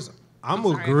 well, first, I'm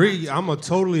gonna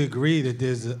totally agree that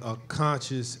there's a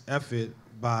conscious effort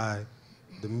by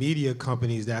the media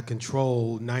companies that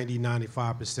control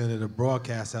 95% of the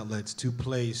broadcast outlets to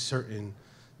play certain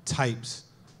types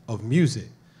of music.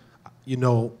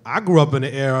 I grew up in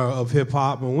the era of hip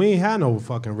hop and we ain't had no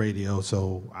fucking radio.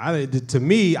 So to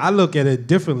me, I look at it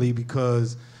differently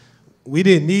because we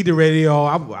didn't need the radio.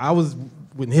 I was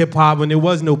with hip hop when there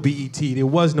was no BET, there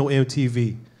was no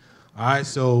MTV. All right,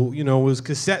 so it was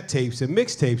cassette tapes and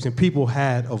mixtapes and people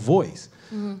had a voice.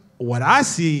 Mm-hmm. What I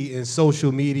see in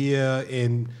social media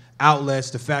and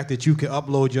outlets, the fact that you can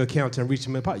upload your account and reach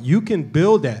them, you can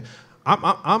build that.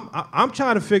 I'm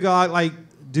trying to figure out, like,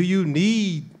 do you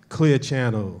need Clear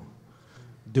Channel?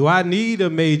 Do I need a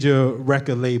major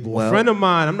record label? Well, a friend of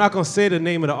mine, I'm not gonna say the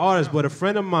name of the artist, but a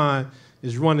friend of mine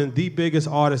is running the biggest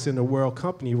artist in the world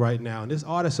company right now, and this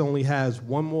artist only has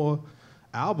one more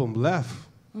album left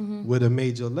with a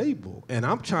major label, and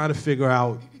I'm trying to figure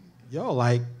out,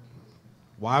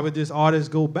 why would this artist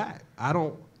go back? I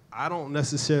don't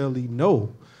necessarily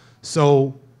know.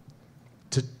 So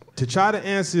to try to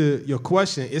answer your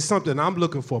question, it's something I'm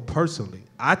looking for personally.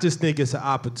 I just think it's an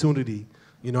opportunity.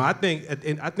 I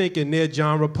think in their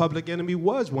genre, Public Enemy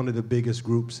was one of the biggest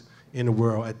groups in the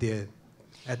world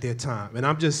at their time, and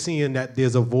I'm just seeing that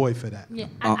there's a void for that. Yeah,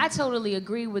 I totally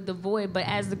agree with the void, but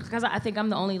because I think I'm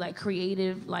the only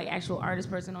creative, actual artist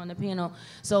person on the panel,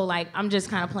 so I'm just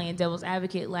kind of playing devil's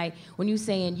advocate. When you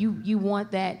saying you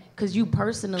want that because you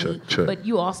personally, sure. But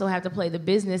you also have to play the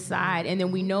business side, and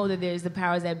then we know that there's the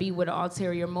powers that be with an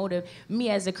ulterior motive.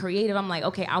 Me as a creative, I'm like,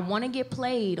 okay, I want to get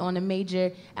played on the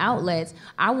major outlets.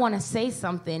 I want to say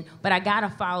something, but I gotta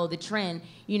follow the trend,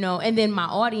 and then my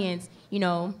audience,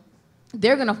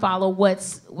 they're gonna follow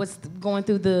what's going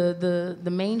through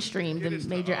the mainstream, the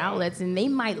major outlets, and they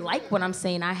might like what I'm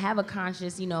saying. I have a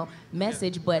conscious,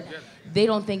 message, but they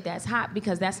don't think that's hot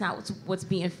because that's not what's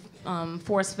being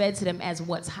force fed to them as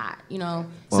what's hot, Well,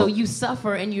 so you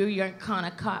suffer and you're kind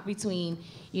of caught between,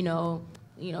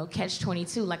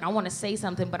 catch-22. I want to say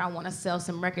something, but I want to sell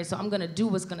some records, so I'm gonna do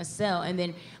what's gonna sell, and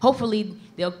then hopefully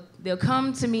they'll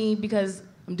come to me because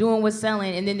I'm doing what's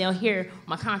selling, and then they'll hear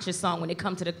my conscious song when they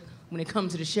come to the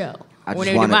show.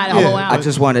 I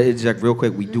just want to interject real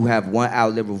quick. We do have one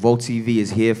outlet. Revolt TV is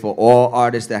here for all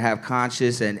artists that have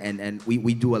conscious, and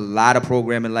we do a lot of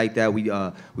programming like that. We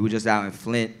were just out in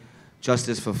Flint,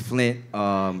 Justice for Flint.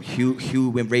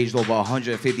 Hugh raised over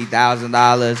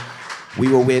 $150,000. We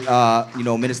were with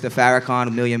Minister Farrakhan,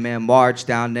 a Million Man March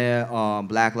down there.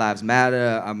 Black Lives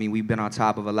Matter. I mean, we've been on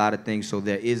top of a lot of things, so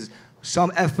there is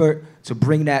some effort to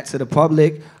bring that to the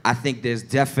public. I think there's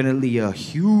definitely a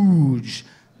huge,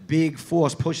 big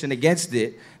force pushing against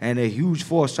it, and a huge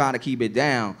force trying to keep it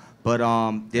down. But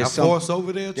there's some force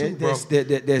over there too, bro.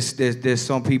 There's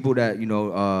some people that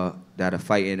that are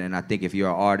fighting, and I think if you're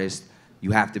an artist, you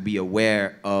have to be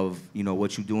aware of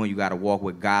what you're doing. You got to walk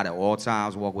with God at all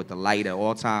times, walk with the light at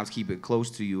all times, keep it close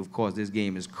to you. Of course, this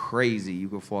game is crazy. You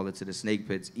can fall into the snake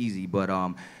pits easy, but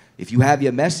if you have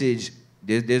your message,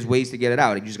 there's ways to get it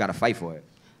out. You just got to fight for it.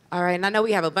 All right, and I know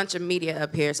we have a bunch of media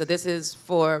up here, so this is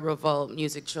for Revolt,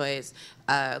 Music Choice,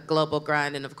 Global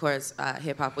Grind, and of course,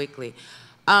 Hip Hop Weekly.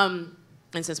 And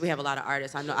since we have a lot of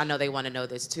artists, I know they want to know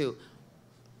this too.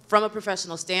 From a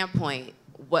professional standpoint,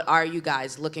 what are you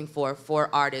guys looking for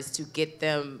artists to get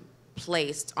them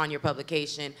placed on your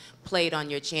publication, played on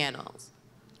your channels?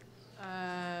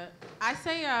 I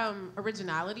say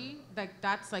originality.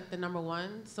 That's the number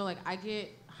one. So I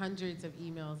get hundreds of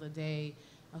emails a day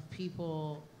of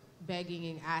people begging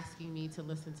and asking me to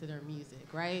listen to their music,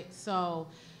 right? So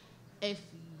if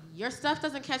your stuff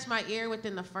doesn't catch my ear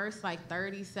within the first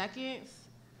 30 seconds,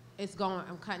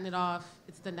 I'm cutting it off.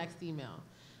 It's the next email.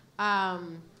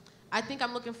 I think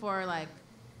I'm looking for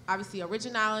obviously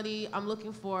originality. I'm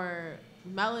looking for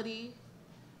melody.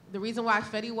 The reason why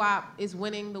Fetty Wap is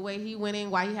winning the way he's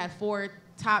winning, why he had 4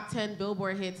 top 10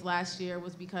 Billboard hits last year,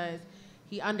 was because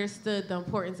he understood the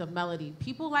importance of melody.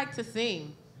 People like to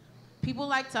sing. People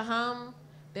like to hum.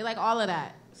 They like all of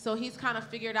that. So he's kind of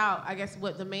figured out, I guess,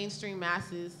 what the mainstream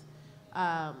masses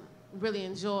really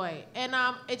enjoy. And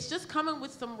it's just coming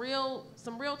with some real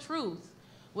truth.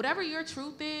 Whatever your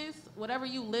truth is, whatever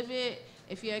you live it,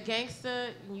 if you're a gangster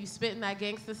and you spitting that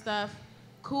gangster stuff,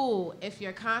 cool. If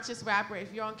you're a conscious rapper,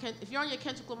 if you're on your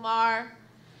Kendrick Lamar,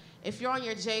 if you're on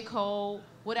your J. Cole,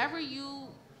 whatever you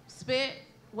spit,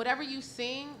 whatever you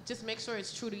sing, just make sure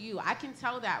it's true to you. I can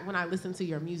tell that when I listen to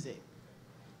your music.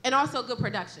 And also good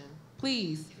production,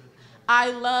 please.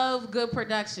 I love good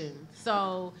production.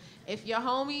 So if your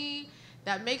homie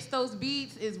that makes those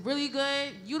beats is really good,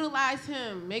 utilize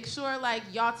him. Make sure like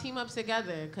y'all team up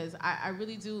together, because I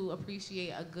really do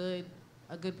appreciate a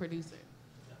good producer.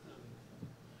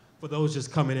 For those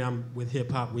just coming in, I'm with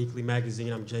Hip Hop Weekly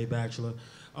magazine. I'm Jay Bachelor.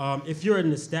 If you're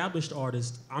an established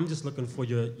artist, I'm just looking for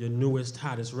your newest,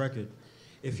 hottest record.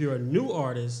 If you're a new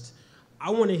artist, I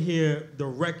want to hear the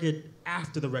record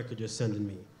after the record you're sending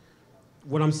me.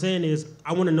 What I'm saying is,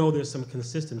 I want to know there's some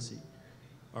consistency,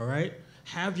 all right?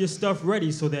 Have your stuff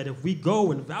ready so that if we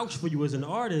go and vouch for you as an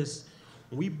artist,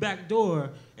 when we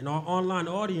backdoor and our online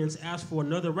audience asks for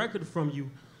another record from you,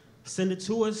 send it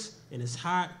to us, and it's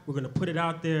hot. We're gonna put it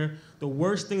out there. The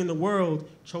worst thing in the world,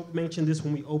 Choke mentioned this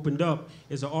when we opened up,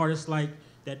 is an artist like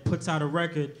that puts out a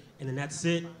record and then that's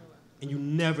it, and you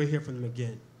never hear from them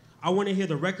again. I wanna hear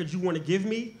the record you wanna give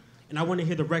me, and I wanna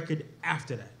hear the record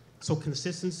after that. So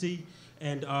consistency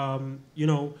and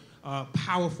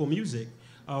powerful music.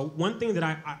 One thing that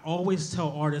I always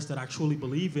tell artists that I truly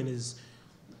believe in is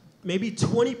maybe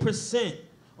 20%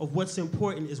 of what's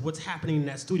important is what's happening in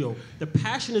that studio. The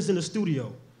passion is in the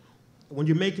studio when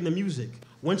you're making the music.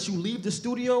 Once you leave the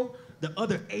studio, the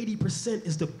other 80%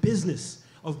 is the business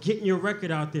of getting your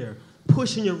record out there,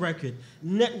 pushing your record,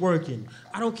 networking.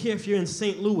 I don't care if you're in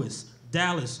St. Louis,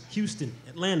 Dallas, Houston,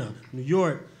 Atlanta, New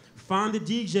York. Find the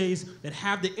DJs that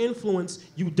have the influence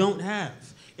you don't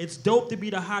have. It's dope to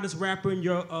be the hottest rapper in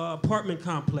your apartment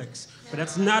complex, but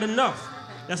that's not enough.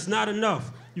 That's not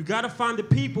enough. You gotta find the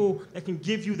people that can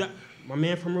give you that. My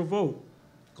man from Revolt,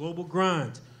 Global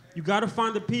Grind. You gotta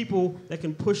find the people that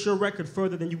can push your record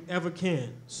further than you ever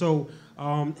can. So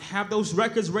have those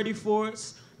records ready for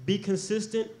us, be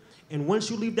consistent, and once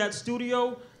you leave that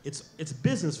studio, it's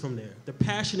business from there. The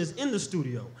passion is in the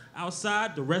studio.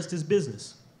 Outside, the rest is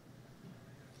business.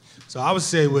 So I would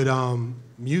say with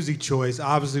music choice,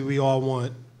 obviously we all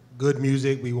want good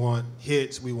music, we want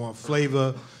hits, we want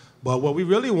flavor, but what we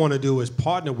really want to do is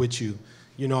partner with you.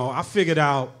 You know, I figured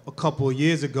out a couple of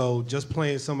years ago, just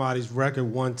playing somebody's record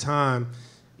one time,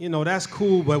 you know, that's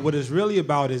cool, but what it's really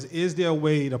about is there a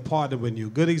way to partner with you?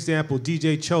 Good example,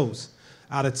 DJ Chose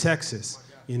out of Texas,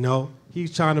 you know?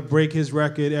 He's trying to break his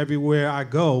record everywhere I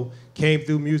go. Came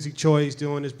through Music Choice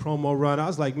doing his promo run. I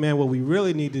was like, man, what we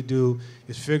really need to do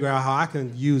is figure out how I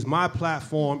can use my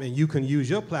platform and you can use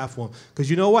your platform. Because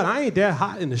you know what? I ain't that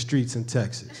hot in the streets in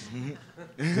Texas. You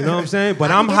know what I'm saying?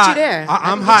 But I'm hot.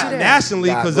 I'm hot nationally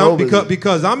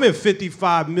because I'm in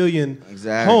 55 million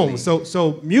homes.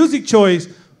 So Music Choice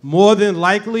more than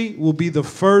likely will be the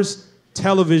first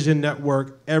television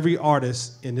network every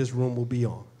artist in this room will be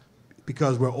on.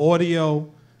 Because we're audio,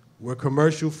 we're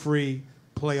commercial free,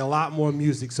 play a lot more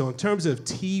music. So in terms of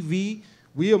TV,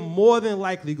 we are more than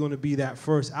likely going to be that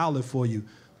first outlet for you.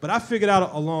 But I figured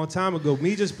out a long time ago,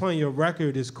 me just playing your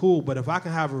record is cool, but if I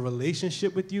can have a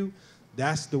relationship with you,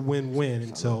 that's the win-win.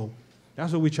 And so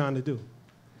that's what we're trying to do.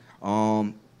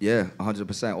 Yeah,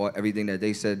 100%. Or everything that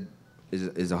they said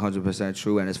is 100%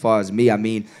 true. And as far as me, I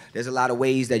mean, there's a lot of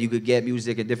ways that you could get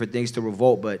music and different things to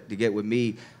Revolt, but to get with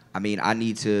me, I mean, I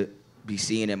need to be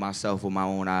seeing it myself with my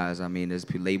own eyes. I mean, there's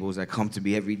labels that come to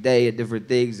me every day at different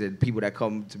things and people that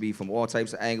come to me from all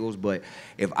types of angles, but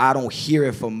if I don't hear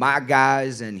it from my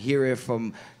guys and hear it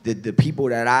from the people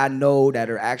that I know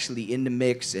that are actually in the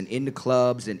mix and in the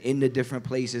clubs and in the different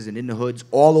places and in the hoods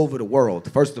all over the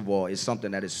world, first of all, is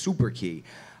something that is super key.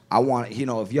 I want, you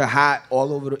know, if you're hot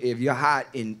all over, if you're hot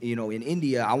in, you know, in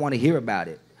India, I want to hear about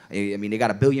it. I mean, they got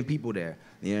 1 billion people there.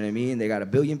 You know what I mean? They got 1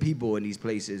 billion people in these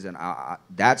places, and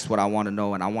that's what I want to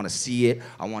know, and I want to see it.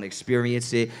 I want to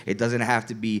experience it. It doesn't have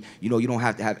to be, you know, you don't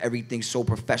have to have everything so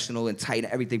professional and tight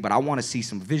and everything, but I want to see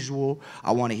some visual.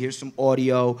 I want to hear some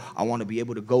audio. I want to be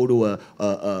able to go to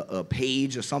a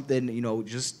page or something, you know,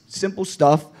 just simple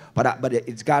stuff, but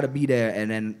it's got to be there,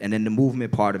 and then the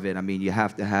movement part of it. I mean, you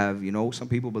have to have, you know, some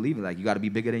people believe it. Like, you got to be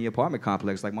bigger than your apartment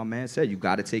complex, like my man said. You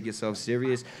got to take yourself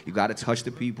serious. You got to touch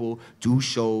the people, do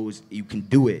shows. You can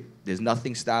do it. There's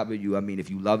nothing stopping you. I mean, if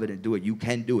you love it and do it, you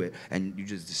can do it. And you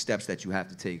just the steps that you have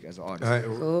to take as an artist. All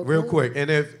right, real quick, and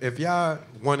if y'all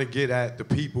want to get at the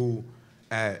people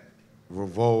at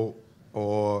Revolt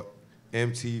or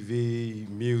MTV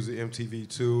Music,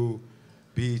 MTV2,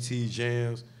 BET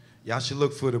Jams, y'all should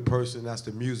look for the person that's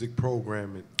the music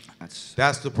programming.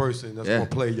 That's the person that's gonna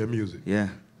play your music. Yeah.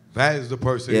 That is the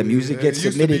person. Yeah, music gets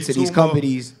submitted to these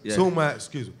companies. Yeah. Tuma,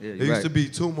 excuse me. Yeah, it used to be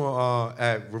Tuma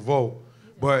at Revolt,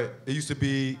 but it used to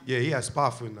be, he has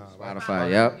Spotify now. Right?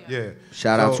 Spotify, yep. Yeah.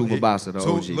 Shout out Tuma Basa, the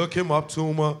OG. Look him up,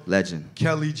 Tuma. Legend.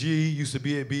 Kelly G used to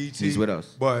be at BET. He's with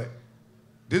us. But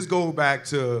this goes back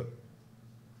to,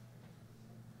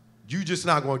 you just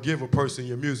not gonna give a person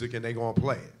your music and they gonna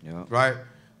play it, right?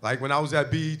 Like when I was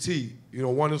at BET,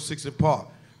 106 in Park,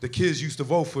 the kids used to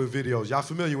vote for videos. Y'all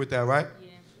familiar with that, right? Yeah.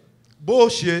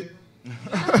 Bullshit.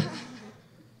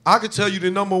 I could tell you the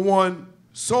 #1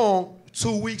 song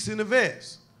 2 weeks in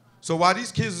advance. So while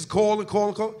these kids is calling,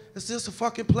 it's just a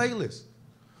fucking playlist.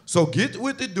 So get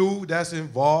with the dude that's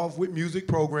involved with music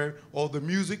program or the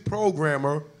music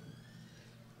programmer,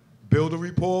 build a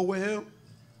rapport with him,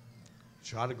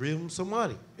 try to give him some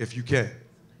money if you can.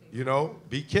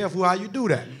 Be careful how you do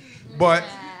that. But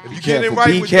if you get it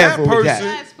right with that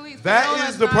person, that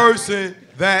is the person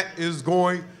that is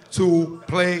going to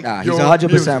play your he's 100%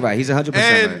 music. right. He's 100% right.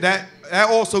 And that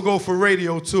also goes for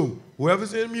radio too.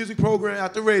 Whoever's in the music program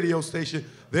at the radio station,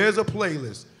 there's a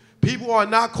playlist. People are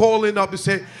not calling up and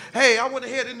saying, hey, I want to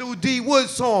hear the new D Wood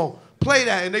song. Play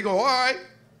that. And they go, all right.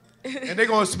 And they're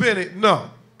going to spin it. No,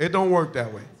 it don't work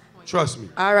that way. Trust me.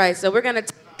 All right, so we're gonna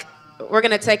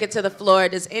take it to the floor.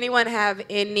 Does anyone have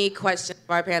any questions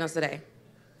for our panels today?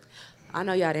 I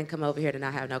know y'all didn't come over here to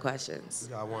not have no questions.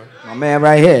 We got one. My man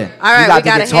right here. All right, we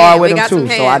got the guitar with him too,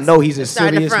 so I know he's a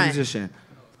serious musician.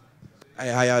 Hey,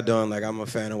 how y'all doing? Like, I'm a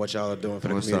fan of what y'all are doing for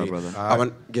the community. What's up,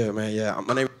 brother? Good, man. Yeah,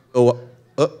 my name is Will.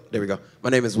 There we go.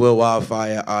 My name is Will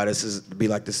Wildfire. This is be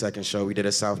like the second show we did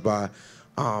at South by.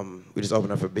 We just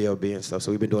opened up for B.O.B. and stuff,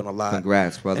 so we've been doing a lot.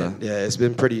 Congrats, brother. And, yeah, it's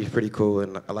been pretty cool,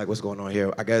 and I like what's going on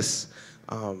here. I guess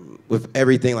with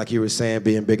everything, like you were saying,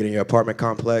 being bigger than your apartment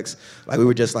complex, like we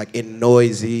were just like in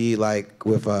Noisy, like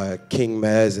with King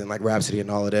Mez and like Rhapsody and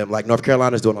all of them. Like North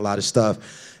Carolina's doing a lot of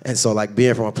stuff, and so like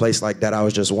being from a place like that, I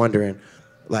was just wondering,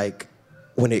 like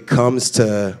when it comes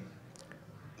to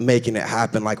making it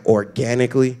happen like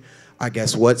organically, I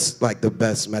guess what's like the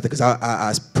best method? Because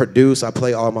I produce, I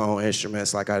play all my own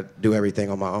instruments, like I do everything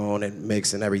on my own and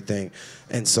mix and everything.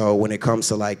 And so when it comes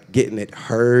to like getting it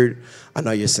heard, I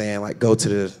know you're saying like go to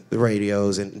the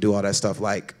radios and do all that stuff,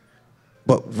 like,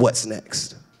 but what's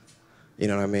next? You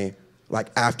know what I mean? Like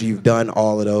after you've done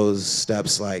all of those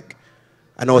steps, like,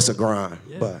 I know it's a grind,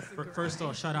 but. First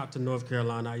off, shout out to North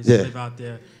Carolina. I used to live out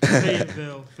there.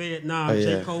 Fayetteville, Vietnam,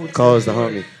 J. Cole's the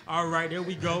homie. All right, there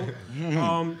we go.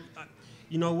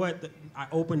 You know what? I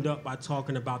opened up by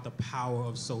talking about the power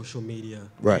of social media.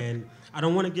 Right. And I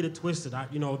don't want to get it twisted.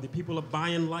 The people are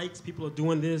buying likes, people are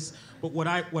doing this. But what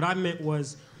I meant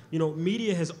was,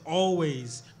 media has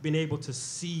always been able to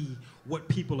see what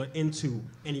people are into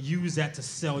and use that to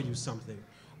sell you something.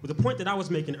 But the point that I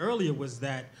was making earlier was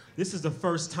that this is the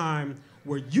first time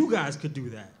where you guys could do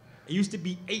that. It used to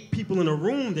be 8 people in a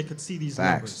room that could see these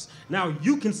numbers. Now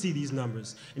you can see these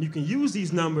numbers, and you can use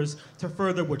these numbers to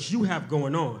further what you have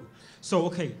going on. So,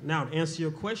 okay, now to answer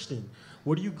your question,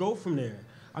 where do you go from there?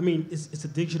 I mean, it's a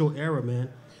digital era, man.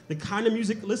 The kind of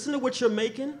music, listen to what you're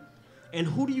making, and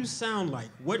who do you sound like?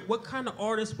 What kind of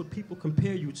artists would people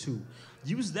compare you to?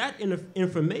 Use that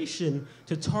information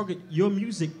to target your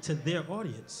music to their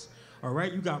audience. All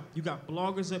right, you got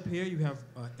bloggers up here, you have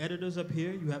editors up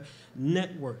here, you have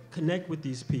network, connect with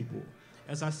these people.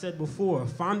 As I said before,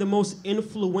 find the most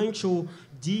influential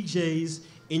DJs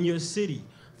in your city.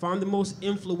 Find the most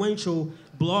influential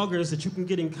bloggers that you can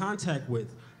get in contact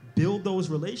with. Build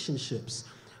those relationships.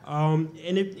 And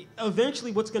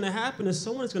eventually what's gonna happen is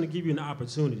someone is gonna give you an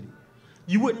opportunity.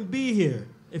 You wouldn't be here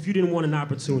if you didn't want an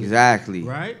opportunity. Exactly.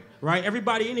 Right?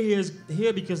 Everybody in here is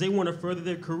here because they want to further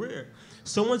their career.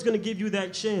 Someone's going to give you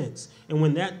that chance. And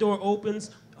when that door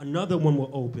opens, another one will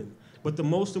open. But the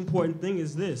most important thing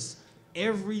is this.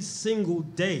 Every single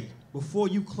day, before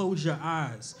you close your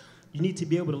eyes, you need to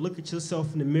be able to look at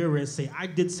yourself in the mirror and say, I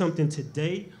did something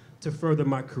today to further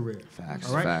my career. Facts.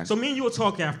 All right? Facts. So me and you will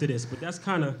talk after this, but that's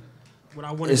kind of what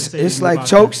I wanted to say. It's like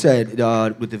Choke said,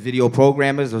 with the video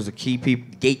programmers, those are key people,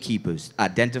 gatekeepers.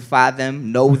 Identify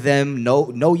them,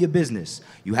 know your business.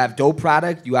 You have dope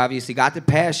product, you obviously got the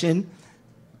passion,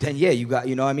 then yeah, you got,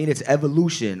 it's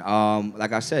evolution.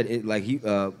 Like I said,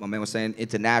 my man was saying,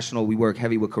 international, we work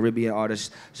heavy with Caribbean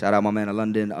artists. Shout out my man in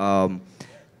London.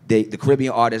 The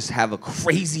Caribbean artists have a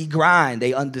crazy grind.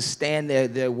 They understand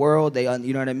their world. You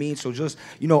know what I mean? So just,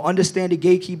 understand the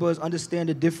gatekeepers, understand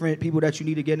the different people that you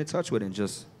need to get in touch with, and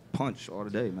just punch all the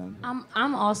day, man.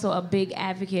 I'm also a big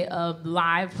advocate of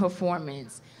live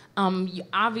performance.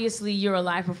 Obviously, you're a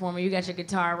live performer. You got your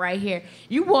guitar right here.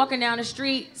 You walking down the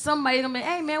street, somebody's gonna be,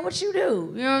 hey, man, what you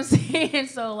do? You know what I'm saying?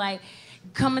 So, like,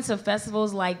 coming to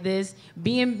festivals like this,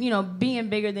 being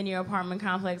bigger than your apartment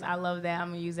complex. I love that.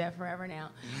 I'm gonna use that forever now.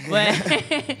 But, but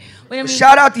I mean,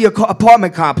 shout out the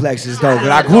apartment complexes though, because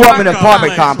I grew up in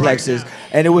apartment complexes,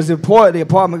 and it was important. The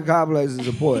apartment complex is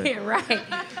important. Yeah, right.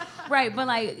 Right, but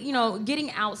like,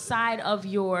 getting outside of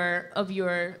your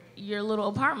little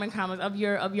apartment complex, of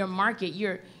your market.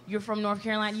 You're from North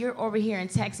Carolina, you're over here in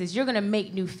Texas, you're gonna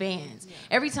make new fans. Yeah.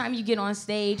 Every time you get on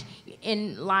stage,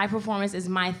 in live performance is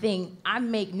my thing. I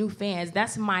make new fans.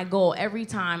 That's my goal. Every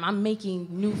time I'm making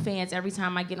new fans every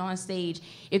time I get on stage.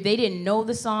 If they didn't know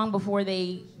the song before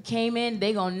they came in,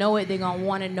 they gonna know it, they gonna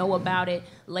wanna know about it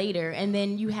later. And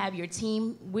then you have your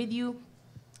team with you.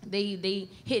 They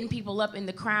hitting people up in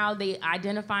the crowd. They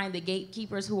identifying the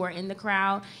gatekeepers who are in the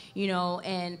crowd,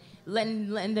 and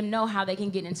letting them know how they can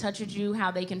get in touch with you,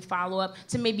 how they can follow up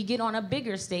to maybe get on a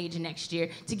bigger stage next year,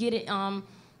 to get it on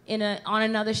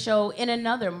another show in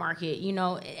another market,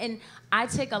 And I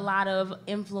take a lot of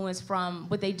influence from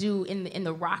what they do in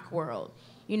the rock world,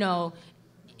 You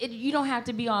don't have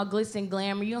to be all glitz and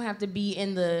glamour. You don't have to be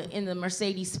in the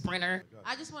Mercedes Sprinter.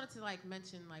 I just wanted to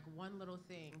mention one little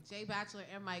thing. Jay Bachelor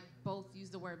and Mike both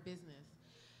used the word business.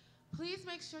 Please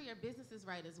make sure your business is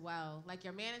right as well. Like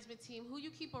your management team, who you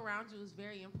keep around you is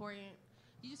very important.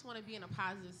 You just want to be in a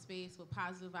positive space with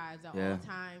positive vibes at all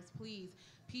times. Please,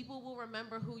 people will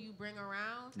remember who you bring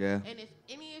around. Yeah. And if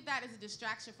any of that is a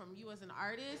distraction from you as an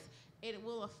artist, it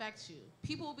will affect you.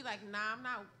 People will be like, nah,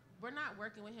 we're not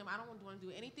working with him. I don't want to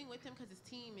do anything with him because his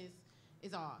team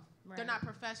is off. Right. They're not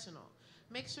professional.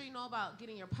 Make sure you know about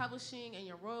getting your publishing and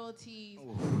your royalties.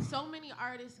 Ooh. So many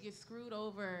artists get screwed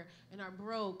over and are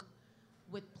broke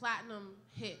with platinum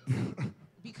hits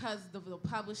because of the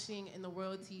publishing and the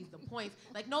royalties, the points.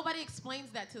 Nobody explains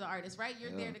that to the artist, right?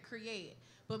 You're there to create.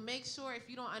 But make sure if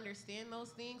you don't understand those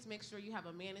things, make sure you have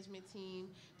a management team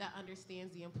that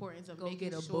understands the importance of making sure.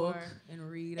 Go get a book and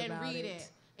read about it.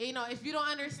 If you don't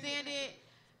understand it,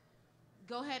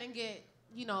 go ahead and get,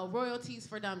 royalties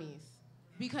for dummies.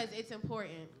 Because it's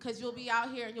important. Because you'll be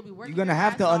out here and you'll be working. You're going to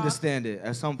have to understand it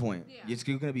at some point. Yeah.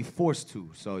 You're going to be forced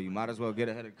to. So you might as well get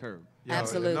ahead of the curve.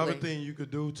 Absolutely. Another thing you could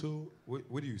do, too,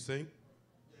 what do you sing?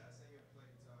 Yeah, I sing at play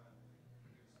time.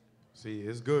 See,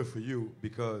 it's good for you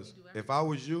because if I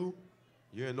was you,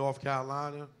 you're in North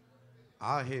Carolina,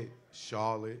 I hit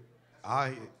Charlotte.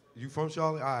 You from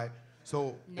Charlotte? All right.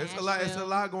 So it's a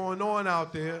lot going on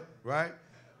out there, right?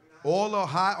 All the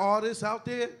hot artists out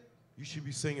there, you should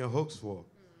be singing hooks for,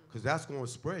 because that's going to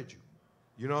spread you.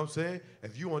 You know what I'm saying?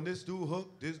 If you on this dude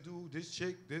hook, this dude, this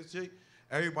chick,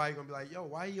 everybody going to be like, yo,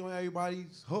 why you on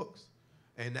everybody's hooks?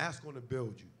 And that's going to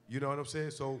build you. You know what I'm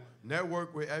saying? So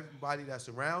network with everybody that's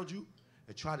around you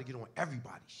and try to get on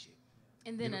everybody's shit.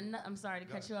 And then, I'm sorry to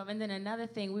cut you off. And then another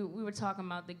thing, we were talking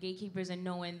about the gatekeepers and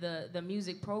knowing the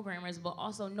music programmers, but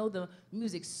also know the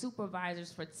music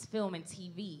supervisors for film and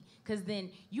TV. Because then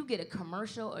you get a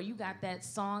commercial or you got that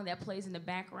song that plays in the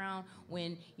background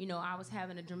when, I was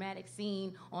having a dramatic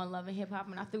scene on Love and Hip Hop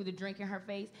and I threw the drink in her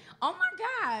face. Oh my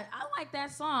God, I like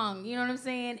that song. You know what I'm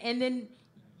saying? And then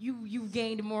you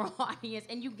gained more audience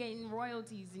and you getting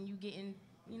royalties and you getting,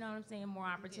 more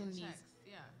opportunities.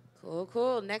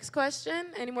 Cool. Next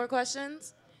question. Any more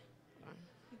questions?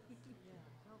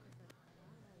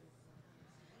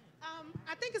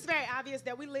 I think it's very obvious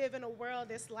that we live in a world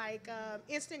that's like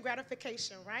instant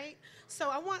gratification, right? So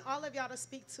I want all of y'all to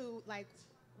speak to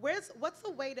what's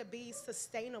the way to be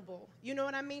sustainable? You know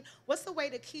what I mean? What's the way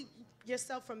to keep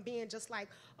yourself from being just like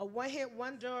a one-hit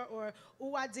wonder or,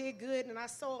 ooh, I did good and I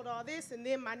sold all this and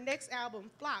then my next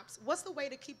album flops? What's the way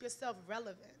to keep yourself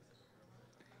relevant?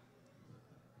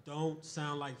 Don't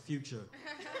sound like Future.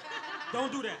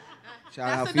 Don't do that.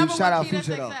 Shout out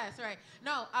Future though. Right.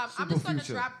 No, I'm just going to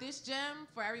drop this gem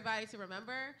for everybody to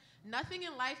remember. Nothing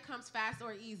in life comes fast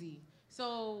or easy.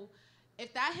 So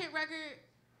if that hit record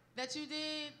that you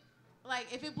did,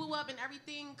 if it blew up and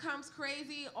everything comes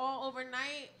crazy all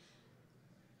overnight,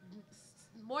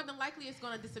 more than likely it's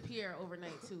going to disappear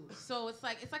overnight too. So it's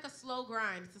like a slow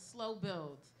grind. It's a slow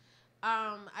build.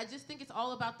 I just think it's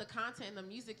all about the content and the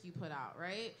music you put out,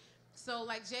 right? So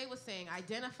like Jay was saying,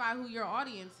 identify who your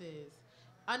audience is,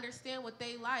 understand what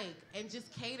they like, and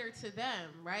just cater to them,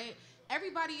 right?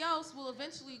 Everybody else will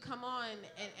eventually come on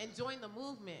and join the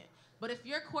movement. But if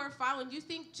your core following, you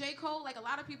think J. Cole, a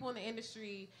lot of people in the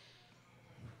industry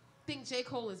think J.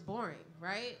 Cole is boring,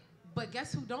 right? But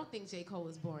guess who don't think J. Cole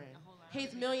is boring?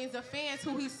 His millions of fans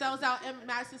who he sells out in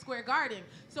Madison Square Garden.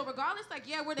 So regardless,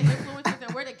 we're the influencers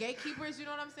and we're the gatekeepers, you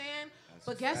know what I'm saying?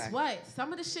 But guess what?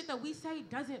 Some of the shit that we say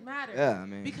doesn't matter. Yeah, I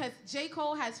mean. Because J.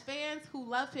 Cole has fans who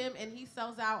love him and he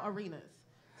sells out arenas.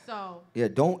 So Yeah,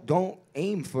 don't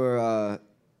aim for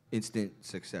instant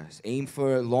success. Aim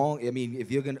for long. I mean,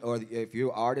 if you're gonna, or if you're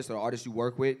an artist or artist you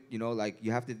work with, you know, like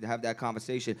you have to have that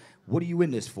conversation. What are you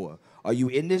in this for? Are you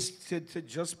in this to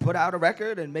just put out a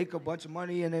record and make a bunch of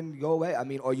money and then go away? I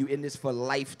mean, are you in this for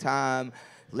lifetime,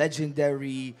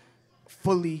 legendary,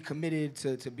 fully committed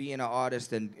to being an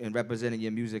artist and representing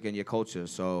your music and your culture?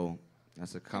 So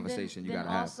that's a conversation you gotta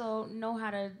have. Also know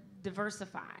how to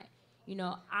diversify. You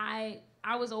know, I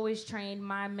was always trained.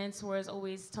 My mentors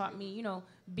always taught me, you know,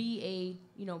 be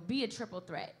a triple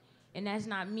threat. And that's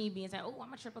not me being like, oh,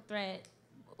 I'm a triple threat.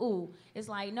 Ooh, it's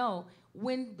like, no.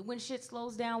 When shit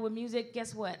slows down with music,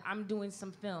 guess what? I'm doing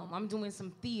some film. I'm doing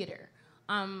some theater.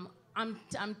 I'm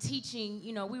teaching.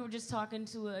 You know, we were just talking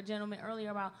to a gentleman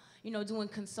earlier about, you know, doing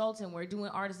consulting work,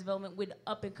 doing artist development with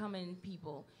up and coming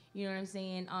people. You know what I'm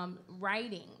saying?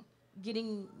 Writing.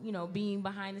 Getting, you know, being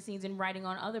behind the scenes and writing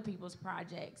on other people's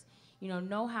projects. You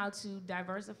know how to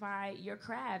diversify your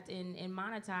craft and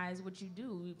monetize what you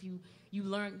do. If you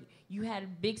learn, you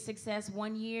had big success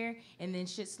one year and then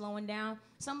shit slowing down,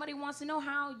 somebody wants to know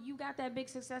how you got that big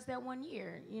success that one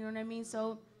year. You know what I mean?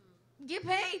 So get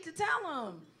paid to tell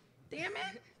them. Damn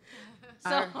it.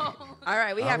 So, all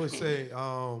right, we have. I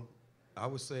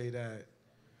would say that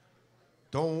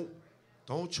don't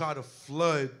try to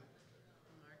flood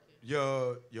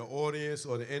your audience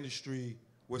or the industry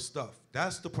with stuff.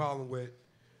 That's the problem with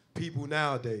people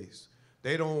nowadays.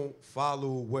 They don't follow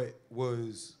what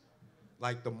was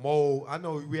like the mold. I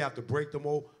know we have to break the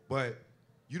mold, but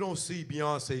you don't see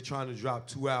Beyonce trying to drop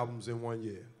 2 albums in 1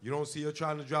 year. You don't see her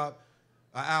trying to drop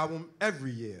an album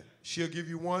every year. She'll give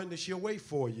you one, then she'll wait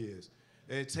 4 years.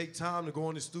 And take time to go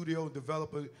in the studio and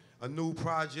develop a new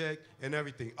project and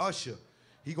everything. Usher,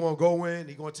 he gonna go in,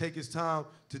 he gonna take his time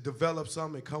to develop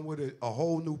something and come with a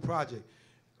whole new project.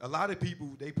 A lot of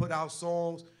people, they put out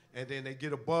songs and then they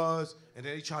get a buzz and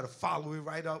then they try to follow it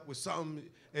right up with something,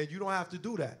 and you don't have to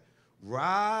do that.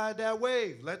 Ride that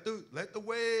wave. Let the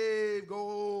wave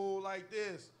go like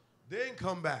this, then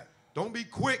come back. Don't be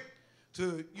quick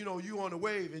to, you know, you on the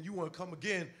wave and you want to come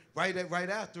again right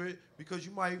after it, because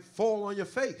you might fall on your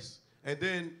face. And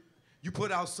then you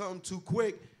put out something too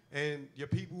quick and your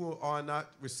people are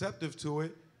not receptive to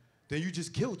it, then you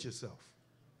just killed yourself.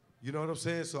 You know what I'm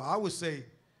saying? So I would say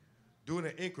do it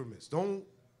in increments. Don't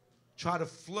try to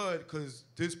flood because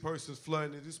this person's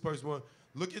flooding and this person wants.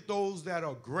 Look at those that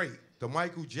are great, the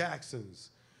Michael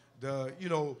Jacksons, the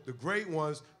great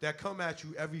ones that come at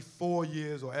you every 4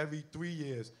 years or every 3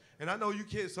 years. And I know you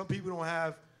can't, some people don't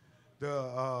have the,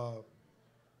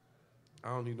 I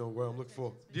don't even know what I'm looking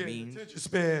for. Yeah, the attention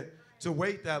span to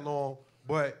wait that long.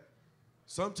 But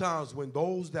sometimes when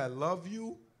those that love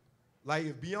you, like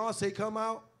if Beyonce come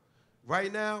out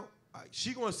right now,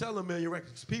 she gonna sell 1 million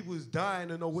records. People is dying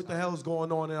to know what the hell is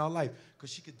going on in our life, because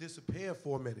she could disappear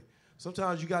for a minute.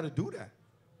 Sometimes you got to do that.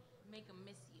 Make them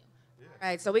miss you. Yeah. All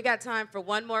right, so we got time for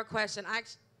one more question.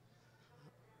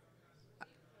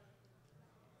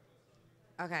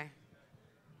 Okay,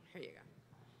 here you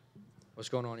go. What's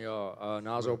going on, y'all?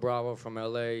 Nazo Bravo from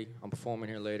LA. I'm performing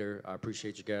here later. I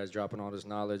appreciate you guys dropping all this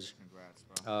knowledge. Congrats,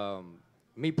 bro.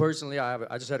 Me personally,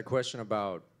 I just had a question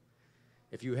about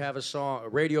if you have a song,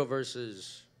 radio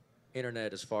versus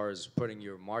internet, as far as putting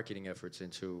your marketing efforts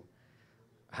into.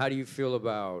 How do you feel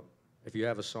about if you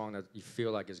have a song that you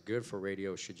feel like is good for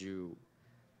radio? Should you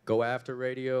go after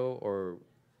radio or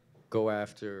go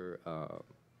after,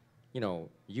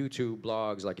 YouTube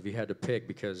blogs? Like if you had to pick,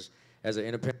 because as an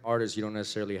independent artist, you don't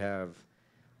necessarily have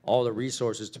all the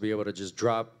resources to be able to just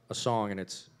drop a song and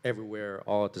it's everywhere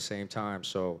all at the same time.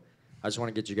 So I just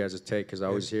want to get you guys' take, because I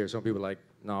always hear some people like,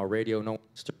 no, radio, no.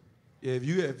 Yeah,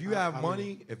 if you have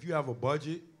money, if you have a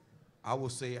budget, I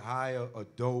would say hire a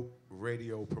dope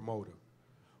radio promoter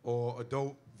or a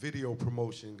dope video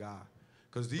promotion guy.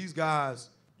 Because these guys,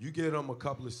 you get them a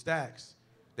couple of stacks,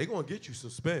 they're going to get you some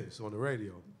spins on the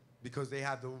radio because they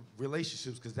have the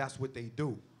relationships, because that's what they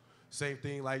do. Same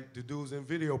thing like the dudes in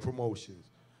video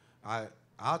promotions.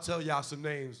 I'll tell y'all some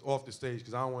names off the stage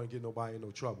because I don't want to get nobody in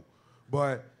no trouble.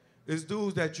 But it's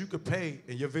dudes that you could pay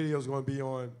and your video's going to be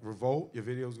on Revolt, your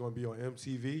video's going to be on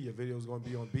MTV, your video's going to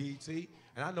be on BET.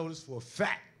 And I know this for a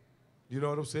fact. You know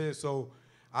what I'm saying? So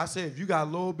I say if you got a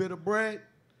little bit of bread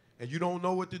and you don't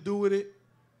know what to do with it,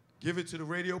 give it to the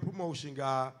radio promotion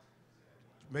guy.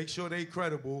 Make sure they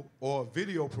credible, or a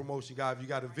video promotion guy if you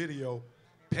got a video.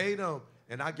 Pay them,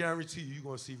 and I guarantee you're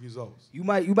going to see results. You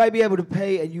might be able to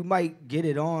pay, and you might get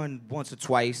it on once or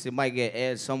twice. It might get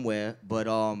aired somewhere, but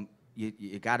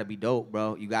you got to be dope,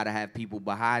 bro. You got to have people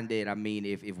behind it. I mean,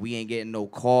 if we ain't getting no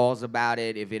calls about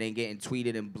it, if it ain't getting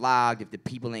tweeted and blogged, if the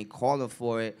people ain't calling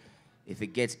for it, If it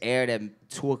gets aired at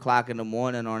 2 o'clock in the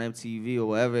morning on MTV or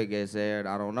wherever it gets aired,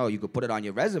 I don't know. You could put it on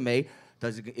your resume.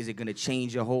 Is it gonna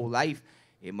change your whole life?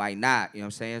 It might not, you know what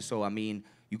I'm saying? So, I mean,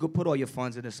 you could put all your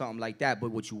funds into something like that,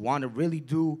 but what you wanna really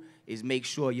do is make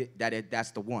sure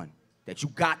that's the one, that you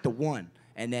got the one.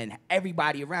 And then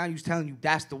everybody around you's telling you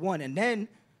that's the one. And then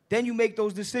you make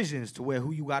those decisions to where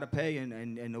who you gotta pay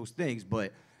and those things.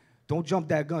 But don't jump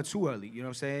that gun too early, you know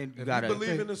what I'm saying? You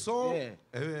believe in the song, yeah.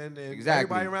 and Exactly.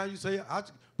 everybody around you say,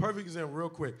 perfect example, real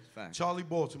quick. Fact. Charlie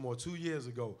Baltimore, 2 years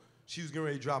ago, she was getting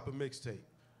ready to drop a mixtape.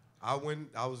 I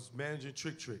was managing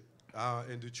Trick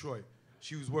in Detroit.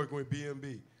 She was working with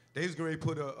B&B. They was getting ready to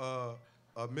put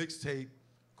a mixtape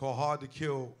called Hard to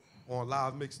Kill on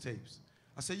Live Mixtapes.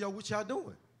 I said, yo, what y'all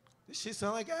doing? This shit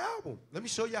sound like an album. Let me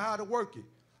show you how to work it.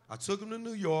 I took him to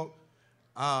New York.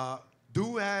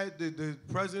 Dude had the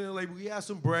president of the label, he had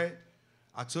some bread.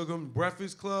 I took him to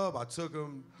Breakfast Club. I took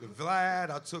him to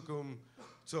Vlad. I took him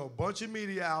to a bunch of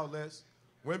media outlets.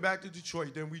 Went back to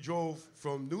Detroit. Then we drove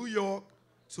from New York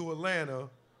to Atlanta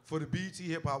for the BET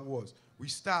Hip Hop Awards. We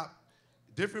stopped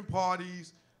different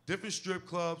parties, different strip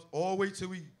clubs, all the way till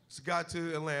we got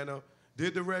to Atlanta,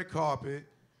 did the red carpet.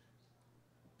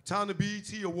 Time the BET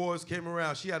Awards came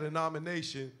around, she had a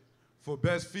nomination for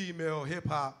Best Female Hip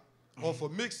Hop off a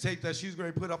mixtape that she was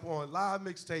going to put up on Live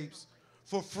Mixtapes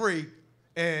for free,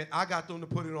 and I got them to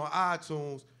put it on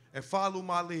iTunes and follow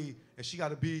my lead, and she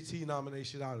got a BET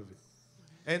nomination out of it.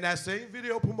 And that same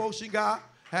video promotion guy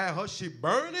had her shit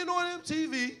burning on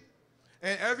MTV,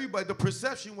 and everybody, the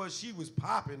perception was she was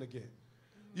popping again.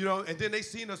 You know, and then they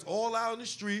seen us all out in the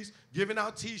streets, giving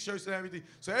out T-shirts and everything.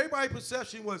 So everybody's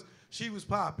perception was she was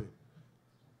popping.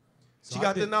 So She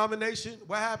got the nomination.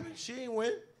 What happened? She didn't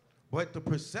win. But the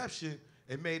perception,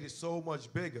 it made it so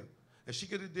much bigger. And she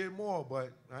could have did more,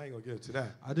 but I ain't gonna get into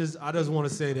that. I just want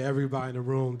to say to everybody in the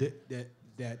room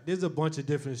that there's a bunch of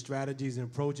different strategies and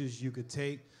approaches you could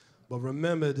take, but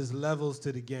remember, there's levels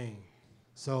to the game.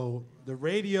 So the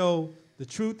radio, the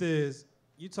truth is,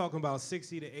 you're talking about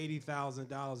 $60,000 to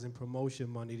 $80,000 in promotion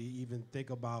money to even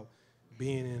think about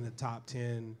being in the top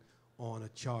 10 on a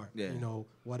chart. Yeah. You know,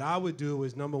 what I would do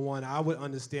is, number one, I would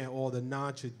understand all the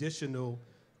non-traditional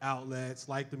outlets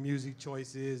like the Music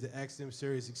Choices, the XM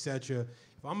Series, etc.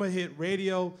 If I'm gonna hit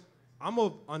radio, I'm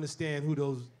gonna understand who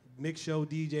those mix show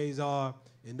DJs are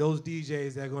and those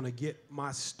DJs that are gonna get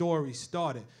my story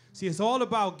started. See, it's all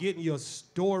about getting your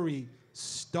story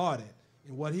started.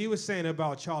 And what he was saying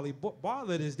about Charlie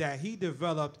Bartlett is that he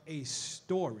developed a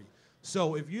story.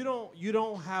 So if you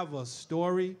don't have a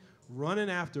story, running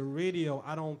after radio,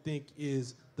 I don't think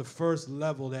is the first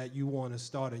level that you want to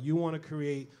start at. You want to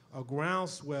create a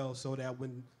groundswell so that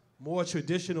when more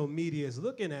traditional media is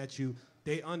looking at you,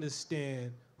 they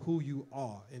understand who you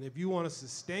are. And if you want to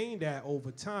sustain that over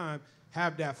time,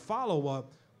 have that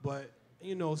follow-up, but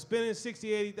you know, spending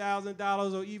 $60,000,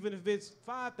 $80,000, or even if it's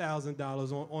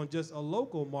 $5,000 on just a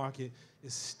local market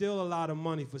is still a lot of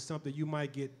money for something you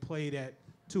might get played at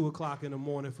 2 o'clock in the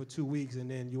morning for 2 weeks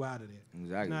and then you out of there.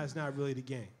 Exactly. It's not really the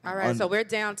game. All right, so we're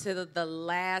down to the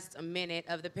last minute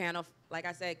of the panel. Like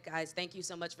I said, guys, thank you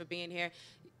so much for being here.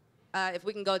 If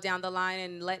we can go down the line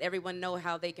and let everyone know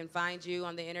how they can find you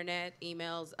on the internet,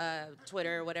 emails,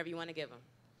 Twitter, whatever you want to give them.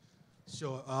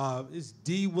 Sure. It's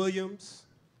D. Williams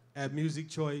at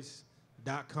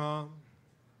musicchoice.com.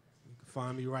 You can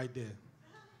find me right there.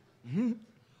 Mm-hmm.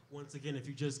 Once again, if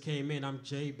you just came in, I'm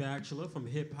Jay Bachelor from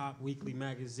Hip Hop Weekly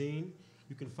Magazine.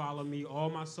 You can follow me. All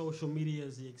my social media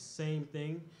is the same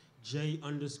thing,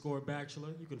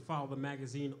 J_Bachelor. You can follow the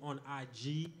magazine on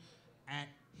IG at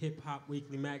Hip Hop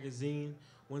Weekly Magazine.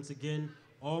 Once again,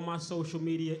 all my social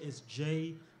media is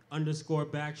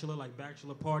J_Bachelor, like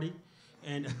Bachelor Party.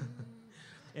 And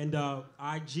and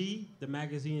IG, the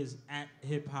magazine is at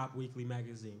Hip Hop Weekly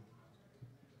Magazine.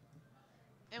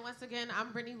 And once again,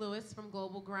 I'm Brittany Lewis from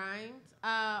Global Grind.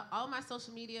 All my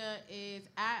social media is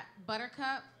at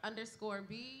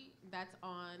Buttercup_B. That's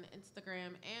on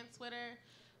Instagram and Twitter.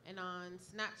 And on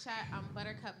Snapchat, I'm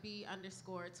ButtercupB_27.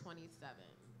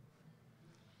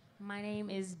 My name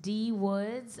is D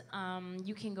Woods.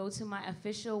 You can go to my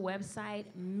official website,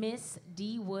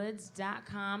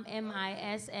 missdwoods.com,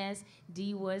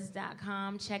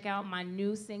 MISSDwoods.com. Check out my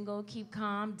new single, Keep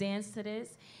Calm, Dance to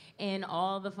This, and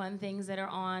all the fun things that are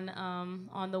on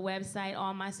the website.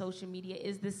 All my social media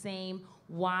is the same,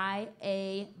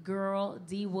 YA Girl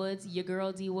D Woods, your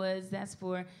girl D Woods. That's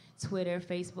for Twitter,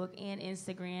 Facebook, and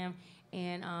Instagram.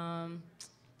 And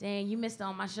dang, you missed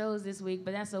all my shows this week,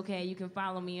 but that's okay. You can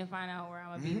follow me and find out where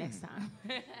I'm gonna be next time.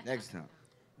 Next time.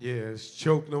 Yeah, it's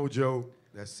Choke No Joke.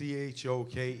 That's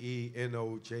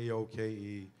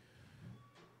CHOKENOJOKE.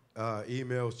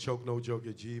 Emails,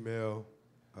 chokenojoke@gmail.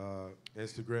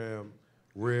 Instagram,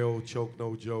 real choke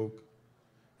no joke.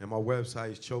 And my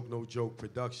website is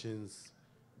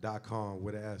chokenojokeproductions.com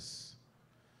with an S.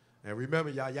 And remember,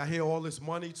 y'all hear all this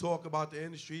money talk about the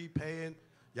industry paying.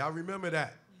 Y'all remember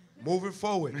that. Moving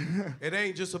forward, it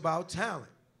ain't just about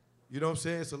talent. You know what I'm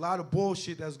saying? It's a lot of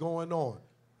bullshit that's going on. All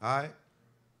right?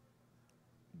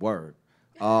 Word.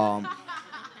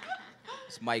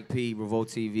 It's Mike P, Revolt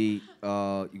TV.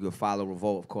 You can follow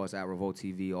Revolt, of course, at Revolt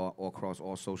TV all across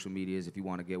all social medias. If you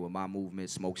want to get with my movement,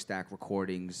 Smokestack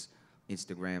Recordings,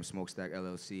 Instagram, Smokestack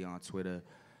LLC on Twitter.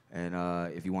 And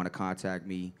if you want to contact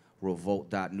me,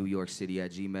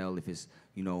 revolt.newyorkcity@gmail. If it's,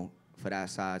 you know, for that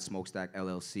side, Smokestack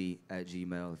LLC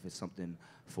 @gmail. If it's something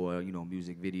for, you know,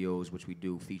 music videos, which we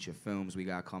do, feature films we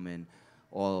got coming,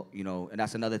 all, you know, and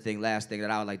that's another thing, last thing that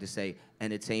I would like to say,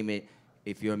 entertainment.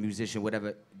 If you're a musician,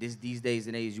 whatever, these days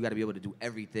and age, you got to be able to do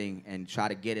everything and try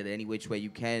to get it any which way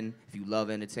you can. If you love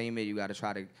entertainment, you got to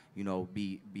try to, you know,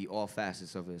 be all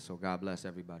facets of it. So God bless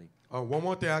everybody. One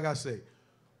more thing I got to say.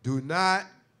 Do not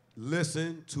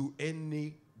listen to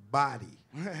anybody.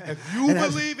 If you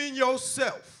believe in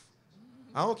yourself,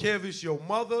 I don't care if it's your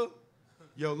mother,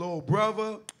 your little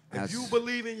brother, if you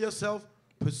believe in yourself,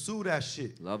 pursue that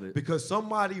shit. Love it. Because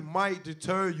somebody might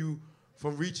deter you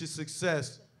from reaching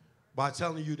success by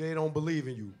telling you they don't believe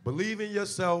in you. Believe in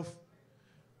yourself,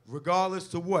 regardless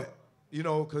to what. You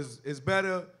know, because it's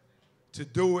better to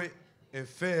do it and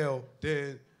fail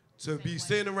than to be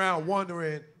sitting around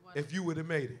wondering if you would have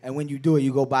made it. And when you do it,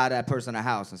 you go buy that person a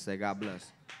house and say, God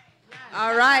bless.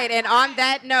 All right, and on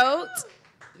that note,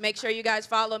 make sure you guys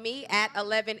follow me at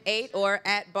 118 or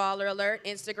at Baller Alert,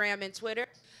 Instagram and Twitter.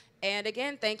 And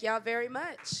again, thank y'all very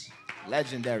much.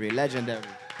 Legendary, legendary.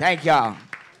 Thank y'all.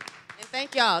 And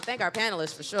thank y'all. Thank our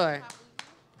panelists for sure. Hey,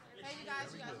 you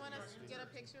guys want to get a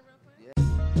picture real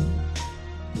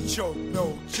quick? Choke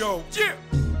no joke. Yeah.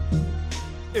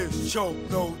 It's choke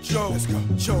no joke. Let's go.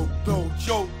 Choke no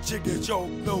joke. Chicken choke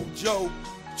no joke.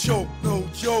 Choke no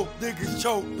joke. Niggas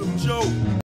choke no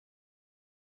joke.